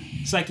 right?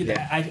 It's like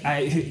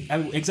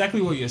I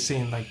exactly what you're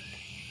saying. Like,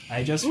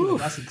 I just feel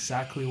like that's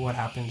exactly what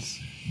happens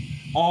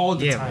all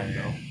the time,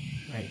 though.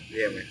 Right?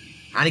 Yeah, man.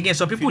 And again,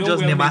 some people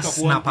just never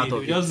snap out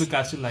of it. They just look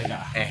at you like,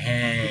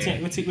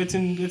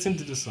 waiting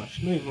to do so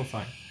much. Not even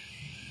fine,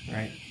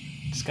 right?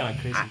 It's kind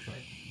of crazy, but.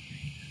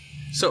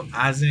 So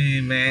as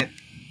in, man.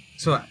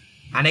 So,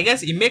 and I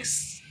guess it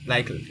makes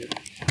like.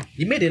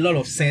 It made a lot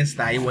of sense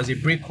that it was a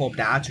breakup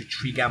that had to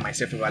trigger my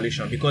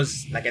self-evaluation,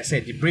 because, like I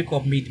said, the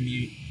breakup made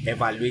me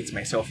evaluate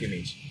my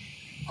self-image.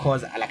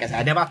 Because, like I said,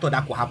 I never thought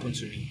that could happen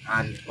to me.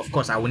 And, of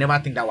course, I would never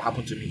think that would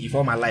happen to me if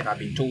all my life I've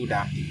been told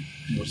that I'm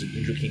the most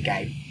good-looking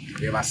guy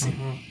you've ever seen.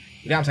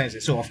 You know what I'm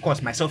saying? So, of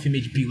course, my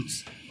self-image built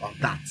on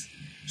that.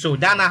 So,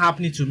 that not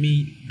happening to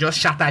me just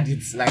shattered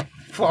it. Like,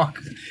 fuck.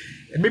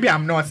 Maybe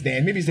I'm not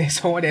there. Maybe there's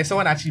someone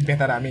actually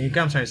better than me. You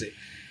know what I'm trying to say?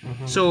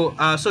 So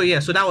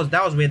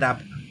that was where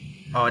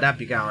that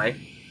began, right?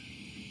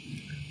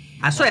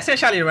 And so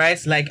essentially, right,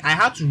 like I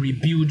had to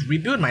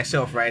rebuild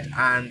myself, right,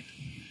 and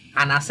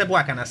accept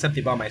what I can accept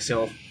about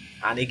myself.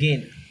 And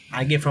again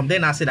from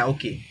then I said that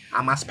okay,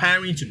 I'm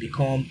aspiring to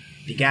become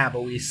the guy I've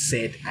always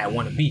said I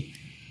want to be.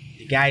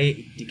 The guy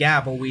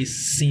I've always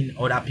seen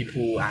other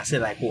people and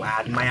said like, oh, I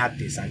admire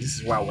this and this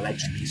is what I would like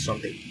to be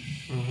someday.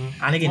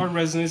 And again, what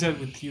resonated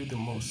with you the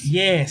most?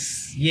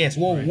 Yes.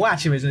 What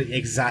actually resonated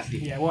exactly?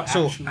 Yeah, what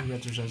actually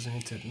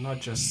resonated, not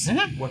just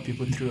what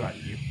people threw at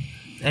you.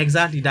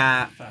 Exactly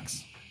that.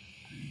 Facts.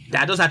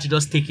 That I just had to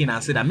just take in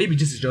and say that maybe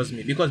this is just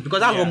me, because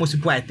that's what most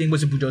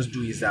people just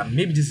do is that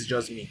maybe this is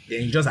just me.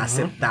 Then you just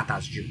accept that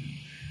as you,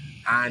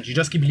 and you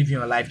just keep living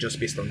your life just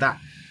based on that.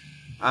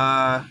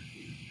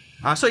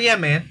 So yeah,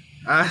 man.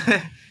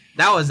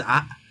 That was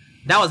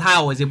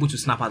how I was able to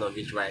snap out of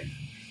it, right?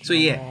 So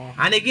yeah,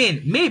 and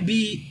again,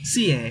 maybe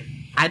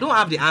I don't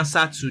have the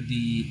answer to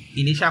the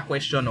initial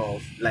question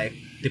of like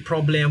the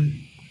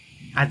problem.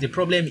 As the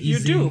problem is, you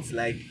do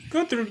like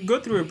go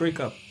through a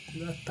breakup.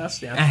 That's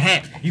the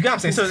answer. You get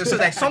what I'm saying? So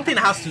like something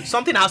has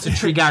to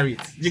trigger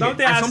it.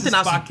 Something has to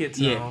spark it.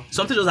 Yeah,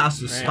 something just has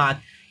to spark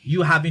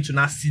you having to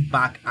now sit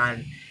back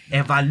and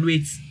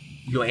evaluate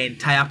your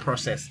entire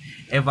process,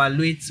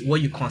 evaluate what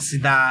you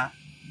consider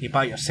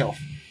about yourself.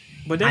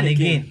 But then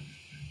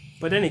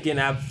again,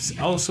 I've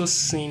also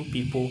seen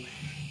people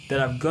that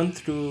have gone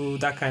through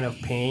that kind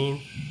of pain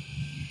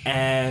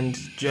and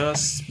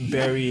just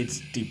bury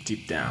it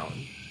deep down.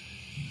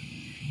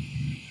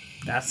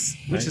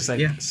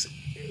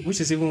 Which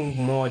is even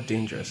more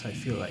dangerous, I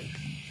feel like,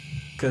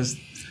 because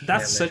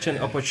that's such an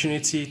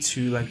opportunity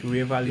to like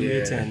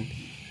reevaluate and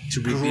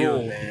to grow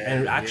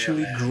and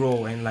actually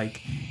grow and like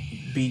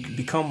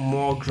become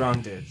more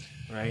grounded,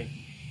 right?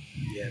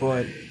 Yeah,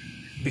 but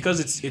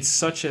because it's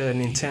such an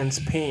intense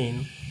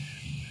pain,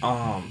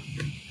 I've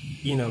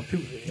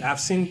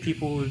seen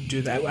people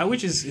do that,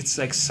 which is it's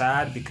like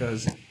sad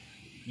because,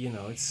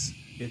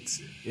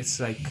 it's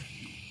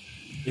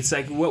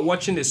like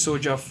watching the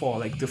soldier fall,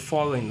 like the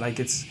falling, like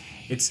it's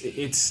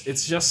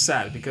just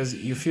sad because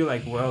you feel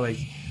like, well, like,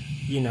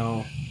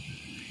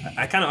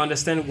 I kind of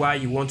understand why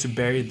you want to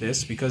bury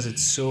this because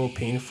it's so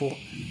painful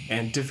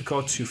and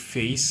difficult to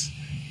face,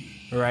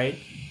 right?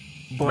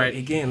 But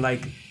again,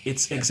 like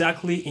it's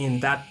exactly in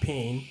that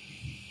pain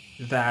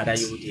that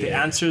the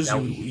answers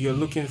you're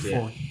looking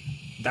for,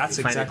 that's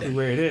exactly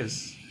where it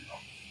is,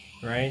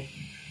 right?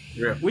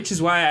 Yeah. Which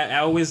is why I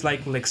always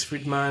like Lex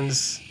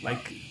Friedman's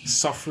like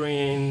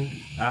suffering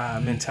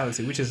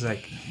mentality, which is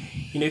like,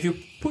 if you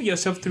put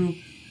yourself through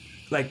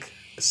like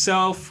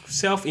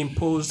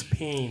self-imposed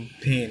pain,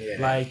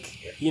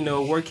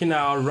 working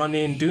out,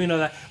 running, doing all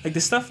that, like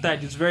the stuff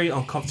that is very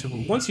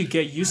uncomfortable. Once you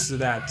get used to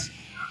that,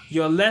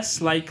 you're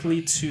less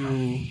likely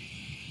to,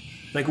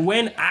 like,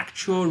 when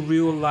actual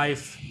real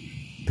life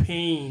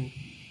pain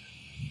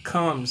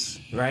comes,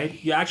 right?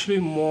 You're actually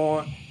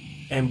more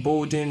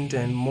emboldened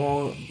and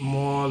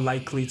more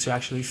likely to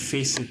actually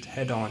face it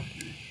head on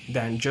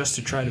than just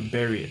to try to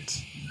bury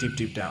it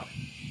deep down,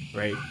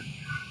 right?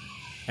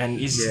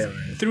 And it's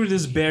through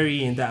this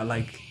burying that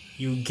like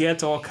you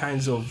get all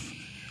kinds of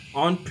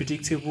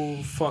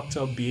unpredictable fucked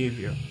up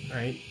behavior,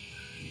 right?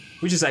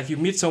 Which is like you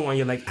meet someone,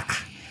 you're like,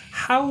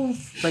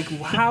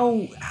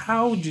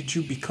 how did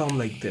you become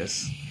like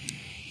this?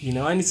 You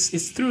know, and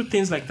it's through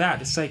things like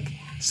that. It's like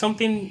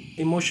something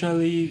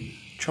emotionally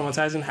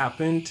traumatizing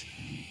happened,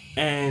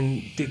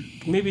 and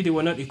maybe they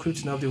were not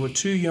equipped enough. They were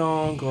too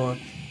young, or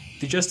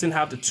they just didn't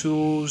have the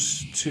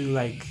tools to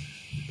like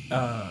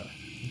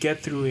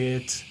get through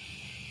it.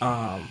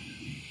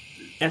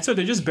 And so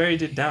they just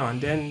buried it down.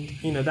 Then,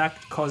 you know,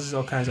 that causes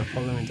all kinds of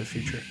problems in the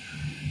future.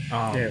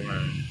 Yeah,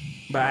 man.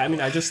 But I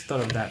mean, I just thought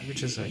of that,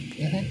 which is like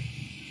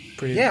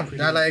pretty. Yeah, pretty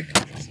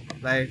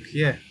that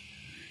yeah.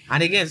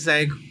 And again, it's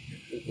like,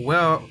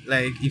 well,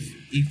 like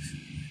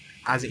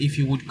if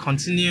you would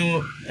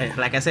continue,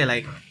 like I said,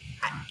 like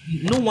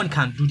no one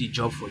can do the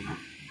job for you.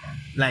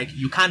 Like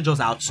you can't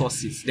just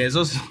outsource it. There's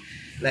also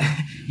like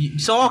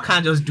someone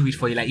can't just do it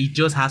for you. Like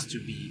it has to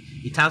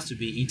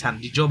be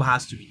internal. The job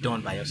has to be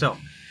done by yourself.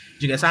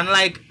 Do you guys? And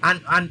like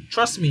and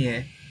trust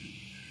me,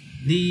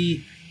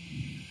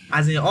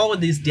 as in all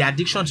this, the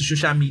addiction to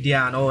social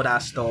media and all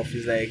that stuff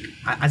is like,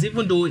 as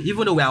even though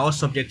we are all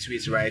subject to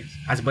it, right?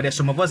 But there's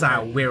some of us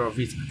are aware of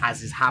it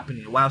as it's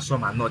happening, while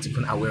some are not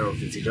even aware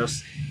of it.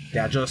 They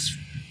are just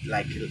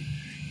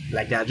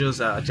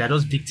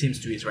victims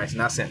to it, right? In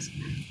that sense.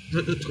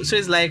 So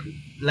it's like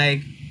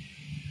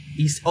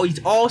it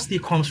all still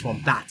comes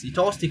from that. It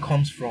all still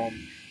comes from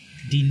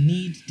the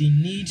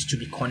need to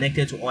be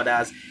connected to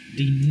others,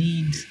 the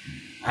need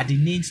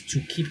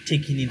to keep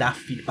taking in that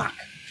feedback.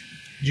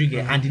 Do you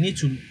get? And the need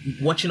to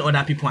watching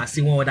other people and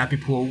see what other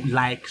people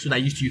like, so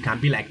that you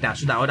can be like that,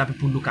 so that other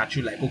people look at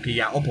you like, okay,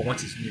 you're up on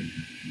what is new.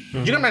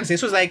 Do you know what I'm saying?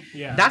 So it's like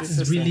that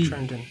is really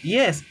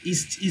yes,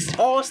 it's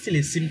all still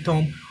a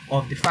symptom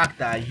of the fact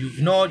that you've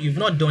not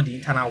done the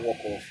internal work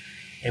of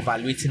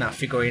evaluating and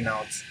figuring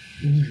out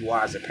who you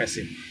are as a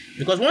person.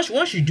 Because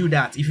once you do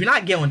that, if you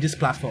not get on these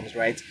platforms,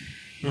 right,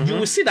 you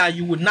will see that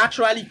you would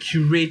naturally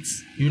curate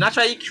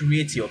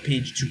your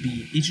page to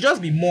be, it should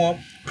just be more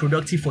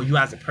productive for you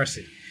as a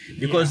person.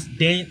 Because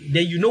then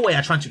you know what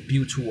you're trying to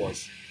build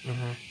towards.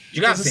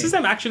 Because the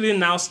system actually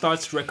now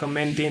starts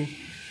recommending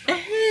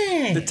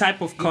the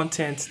type of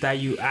content that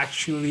you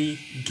actually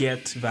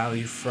get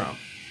value from,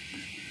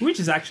 which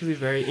is actually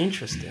very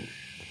interesting.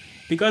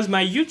 Because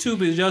my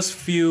YouTube is just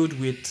filled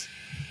with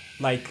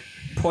like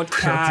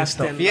podcasts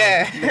and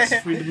like Lex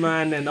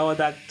Friedman and all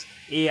that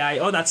AI,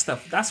 all that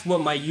stuff. That's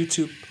what my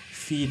YouTube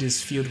feed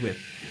is filled with.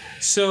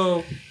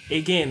 So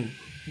again,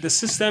 the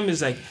system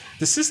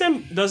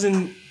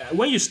doesn't,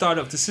 when you start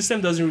off, the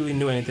system doesn't really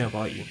know anything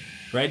about you,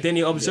 right? Then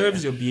it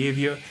observes your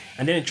behavior,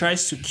 and then it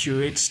tries to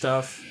curate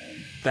stuff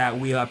that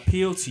will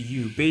appeal to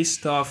you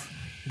based off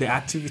the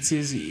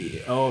activities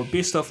or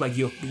based off like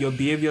your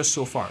behavior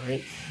so far,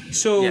 right?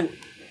 So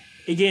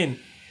again,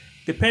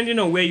 depending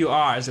on where you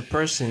are as a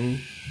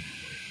person,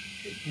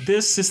 the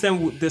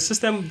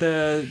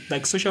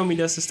social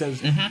media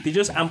systems, they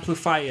just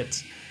amplify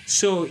it.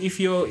 So if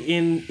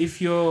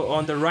you're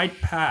on the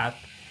right path,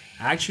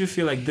 I actually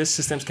feel like these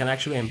systems can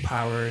actually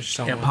empower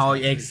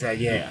someone.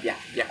 Exactly.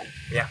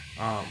 Yeah.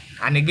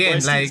 And again,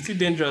 it's like still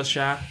dangerous,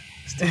 Sha.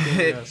 Still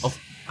dangerous.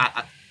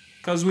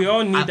 Because we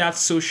all need that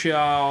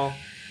social.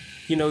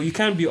 You know, you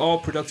can't be all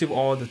productive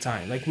all the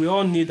time. Like we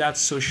all need that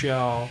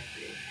social.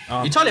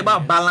 It's all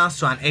about balance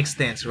to an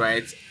extent,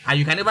 right? And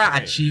you can never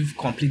achieve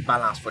complete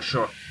balance for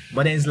sure.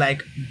 But then it's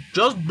like,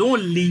 just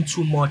don't lean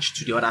too much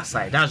to the other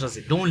side. That's just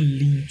it. Don't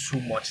lean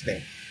too much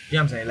there. You know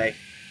what I'm saying? Like.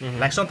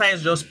 Like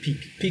sometimes just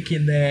pick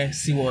in there,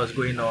 see what's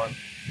going on,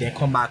 then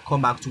come back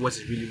to what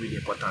is really, really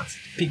important.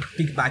 Pick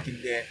back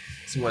in there,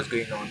 see what's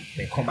going on,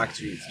 then come back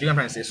to it. Do you know what I'm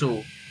trying to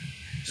say?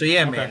 So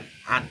yeah, man.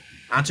 And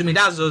to me,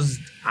 that's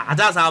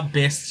how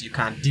best you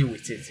can deal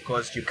with it,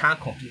 because you can't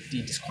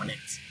completely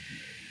disconnect.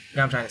 You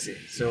know what I'm trying to say?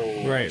 So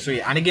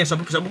yeah, and again,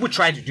 some people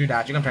try to do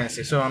that. You know what I'm trying to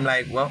say? So I'm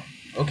like, well,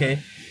 okay,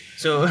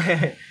 so.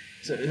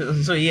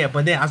 So yeah,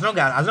 but then as long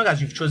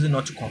as you've chosen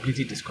not to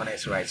completely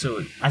disconnect, right?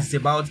 So as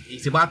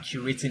it's about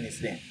curating it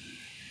then.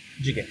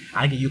 You get?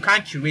 And again, you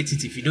can't curate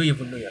it if you don't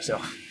even know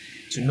yourself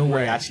to know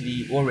what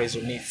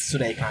resonates, so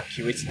that you can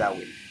curate it that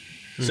way.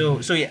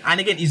 So yeah, and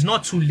again, it's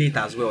not too late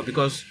as well,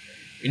 because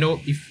you know,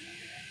 if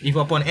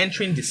upon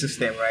entering the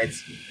system, right,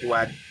 you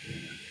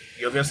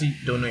obviously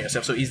don't know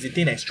yourself. So it's the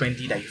thing that's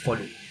trendy that you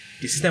follow.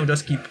 The system will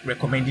just keep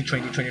recommending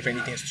trendy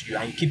things to you,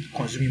 and you keep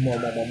consuming more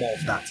of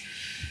that.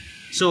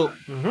 So,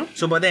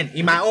 but then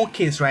in my own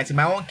case, what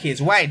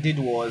I did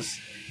was,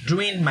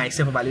 during my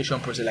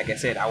self-evaluation process, like I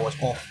said, I was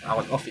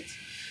off it.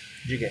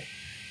 You get?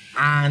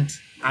 And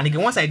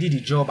again, once I did the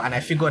job and I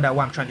figured out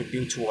what I'm trying to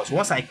build towards,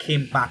 once I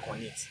came back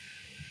on it,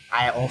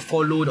 I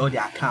unfollowed all the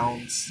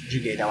accounts,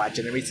 that were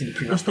generating the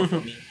previous stuff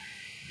for me.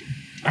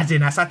 And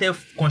then I started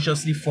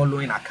consciously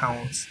following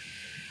accounts.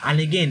 And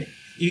again,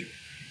 it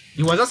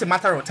was just a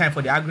matter of time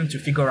for the algorithm to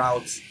figure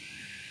out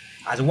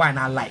as what I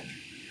now like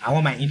and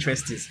what my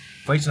interest is,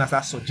 for it to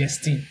start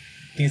suggesting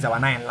things that were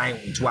not in line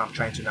with what I'm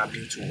trying to now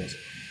build towards.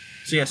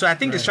 So yeah, so I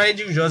think the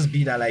strategy will just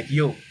be that, like,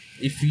 yo,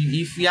 if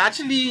you're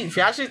actually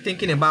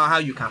thinking about how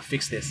you can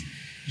fix this,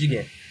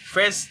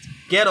 first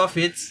get off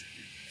it,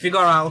 figure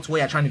out what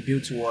you're trying to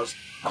build towards,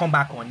 come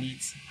back on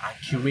it and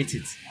curate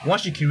it.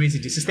 Once you curate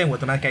it, the system will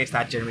automatically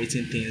start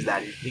generating things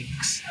that it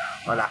links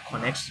or that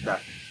connects to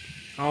that.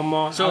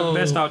 So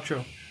best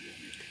outro.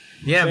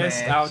 Yeah,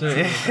 Best man. outro.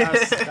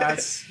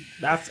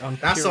 That's on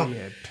That's some-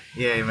 period.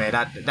 Yeah, man.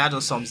 That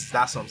just sums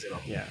it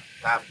up. Yeah.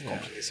 That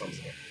completely sums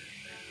it up.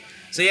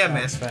 So yeah,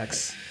 man. That's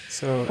facts.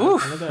 So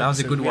Oof, another that was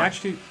a episode. good We one.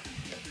 actually,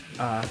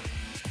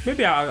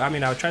 maybe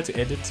I'll try to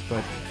edit,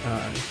 but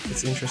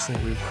it's interesting.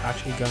 We've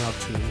actually gone up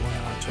to 1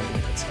 hour 20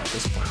 minutes at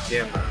this point,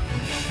 Yeah, man.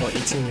 or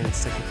 18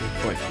 minutes technically.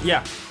 But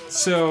yeah,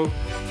 so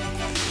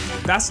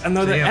that's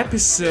another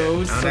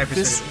episode Another for episode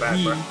this is back,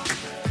 week bro.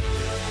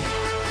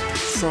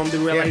 from the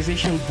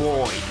Realization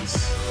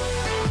Boys.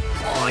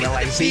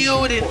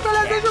 Building.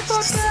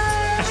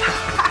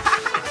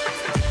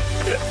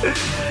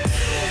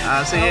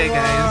 So yeah,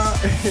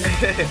 guys.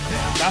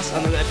 That's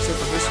another episode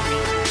for this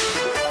week.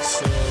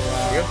 So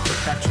we'll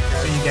catch you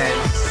guys. See you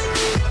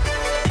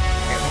guys.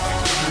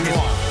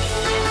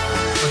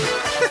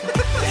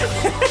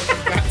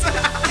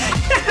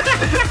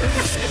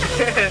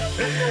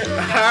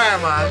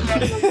 Alright,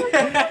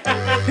 man.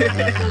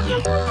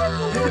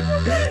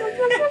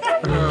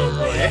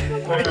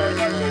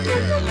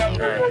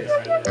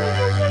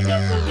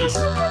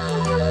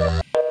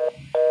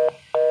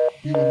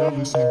 You are now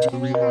listening to the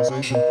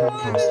Realization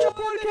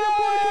Podcast.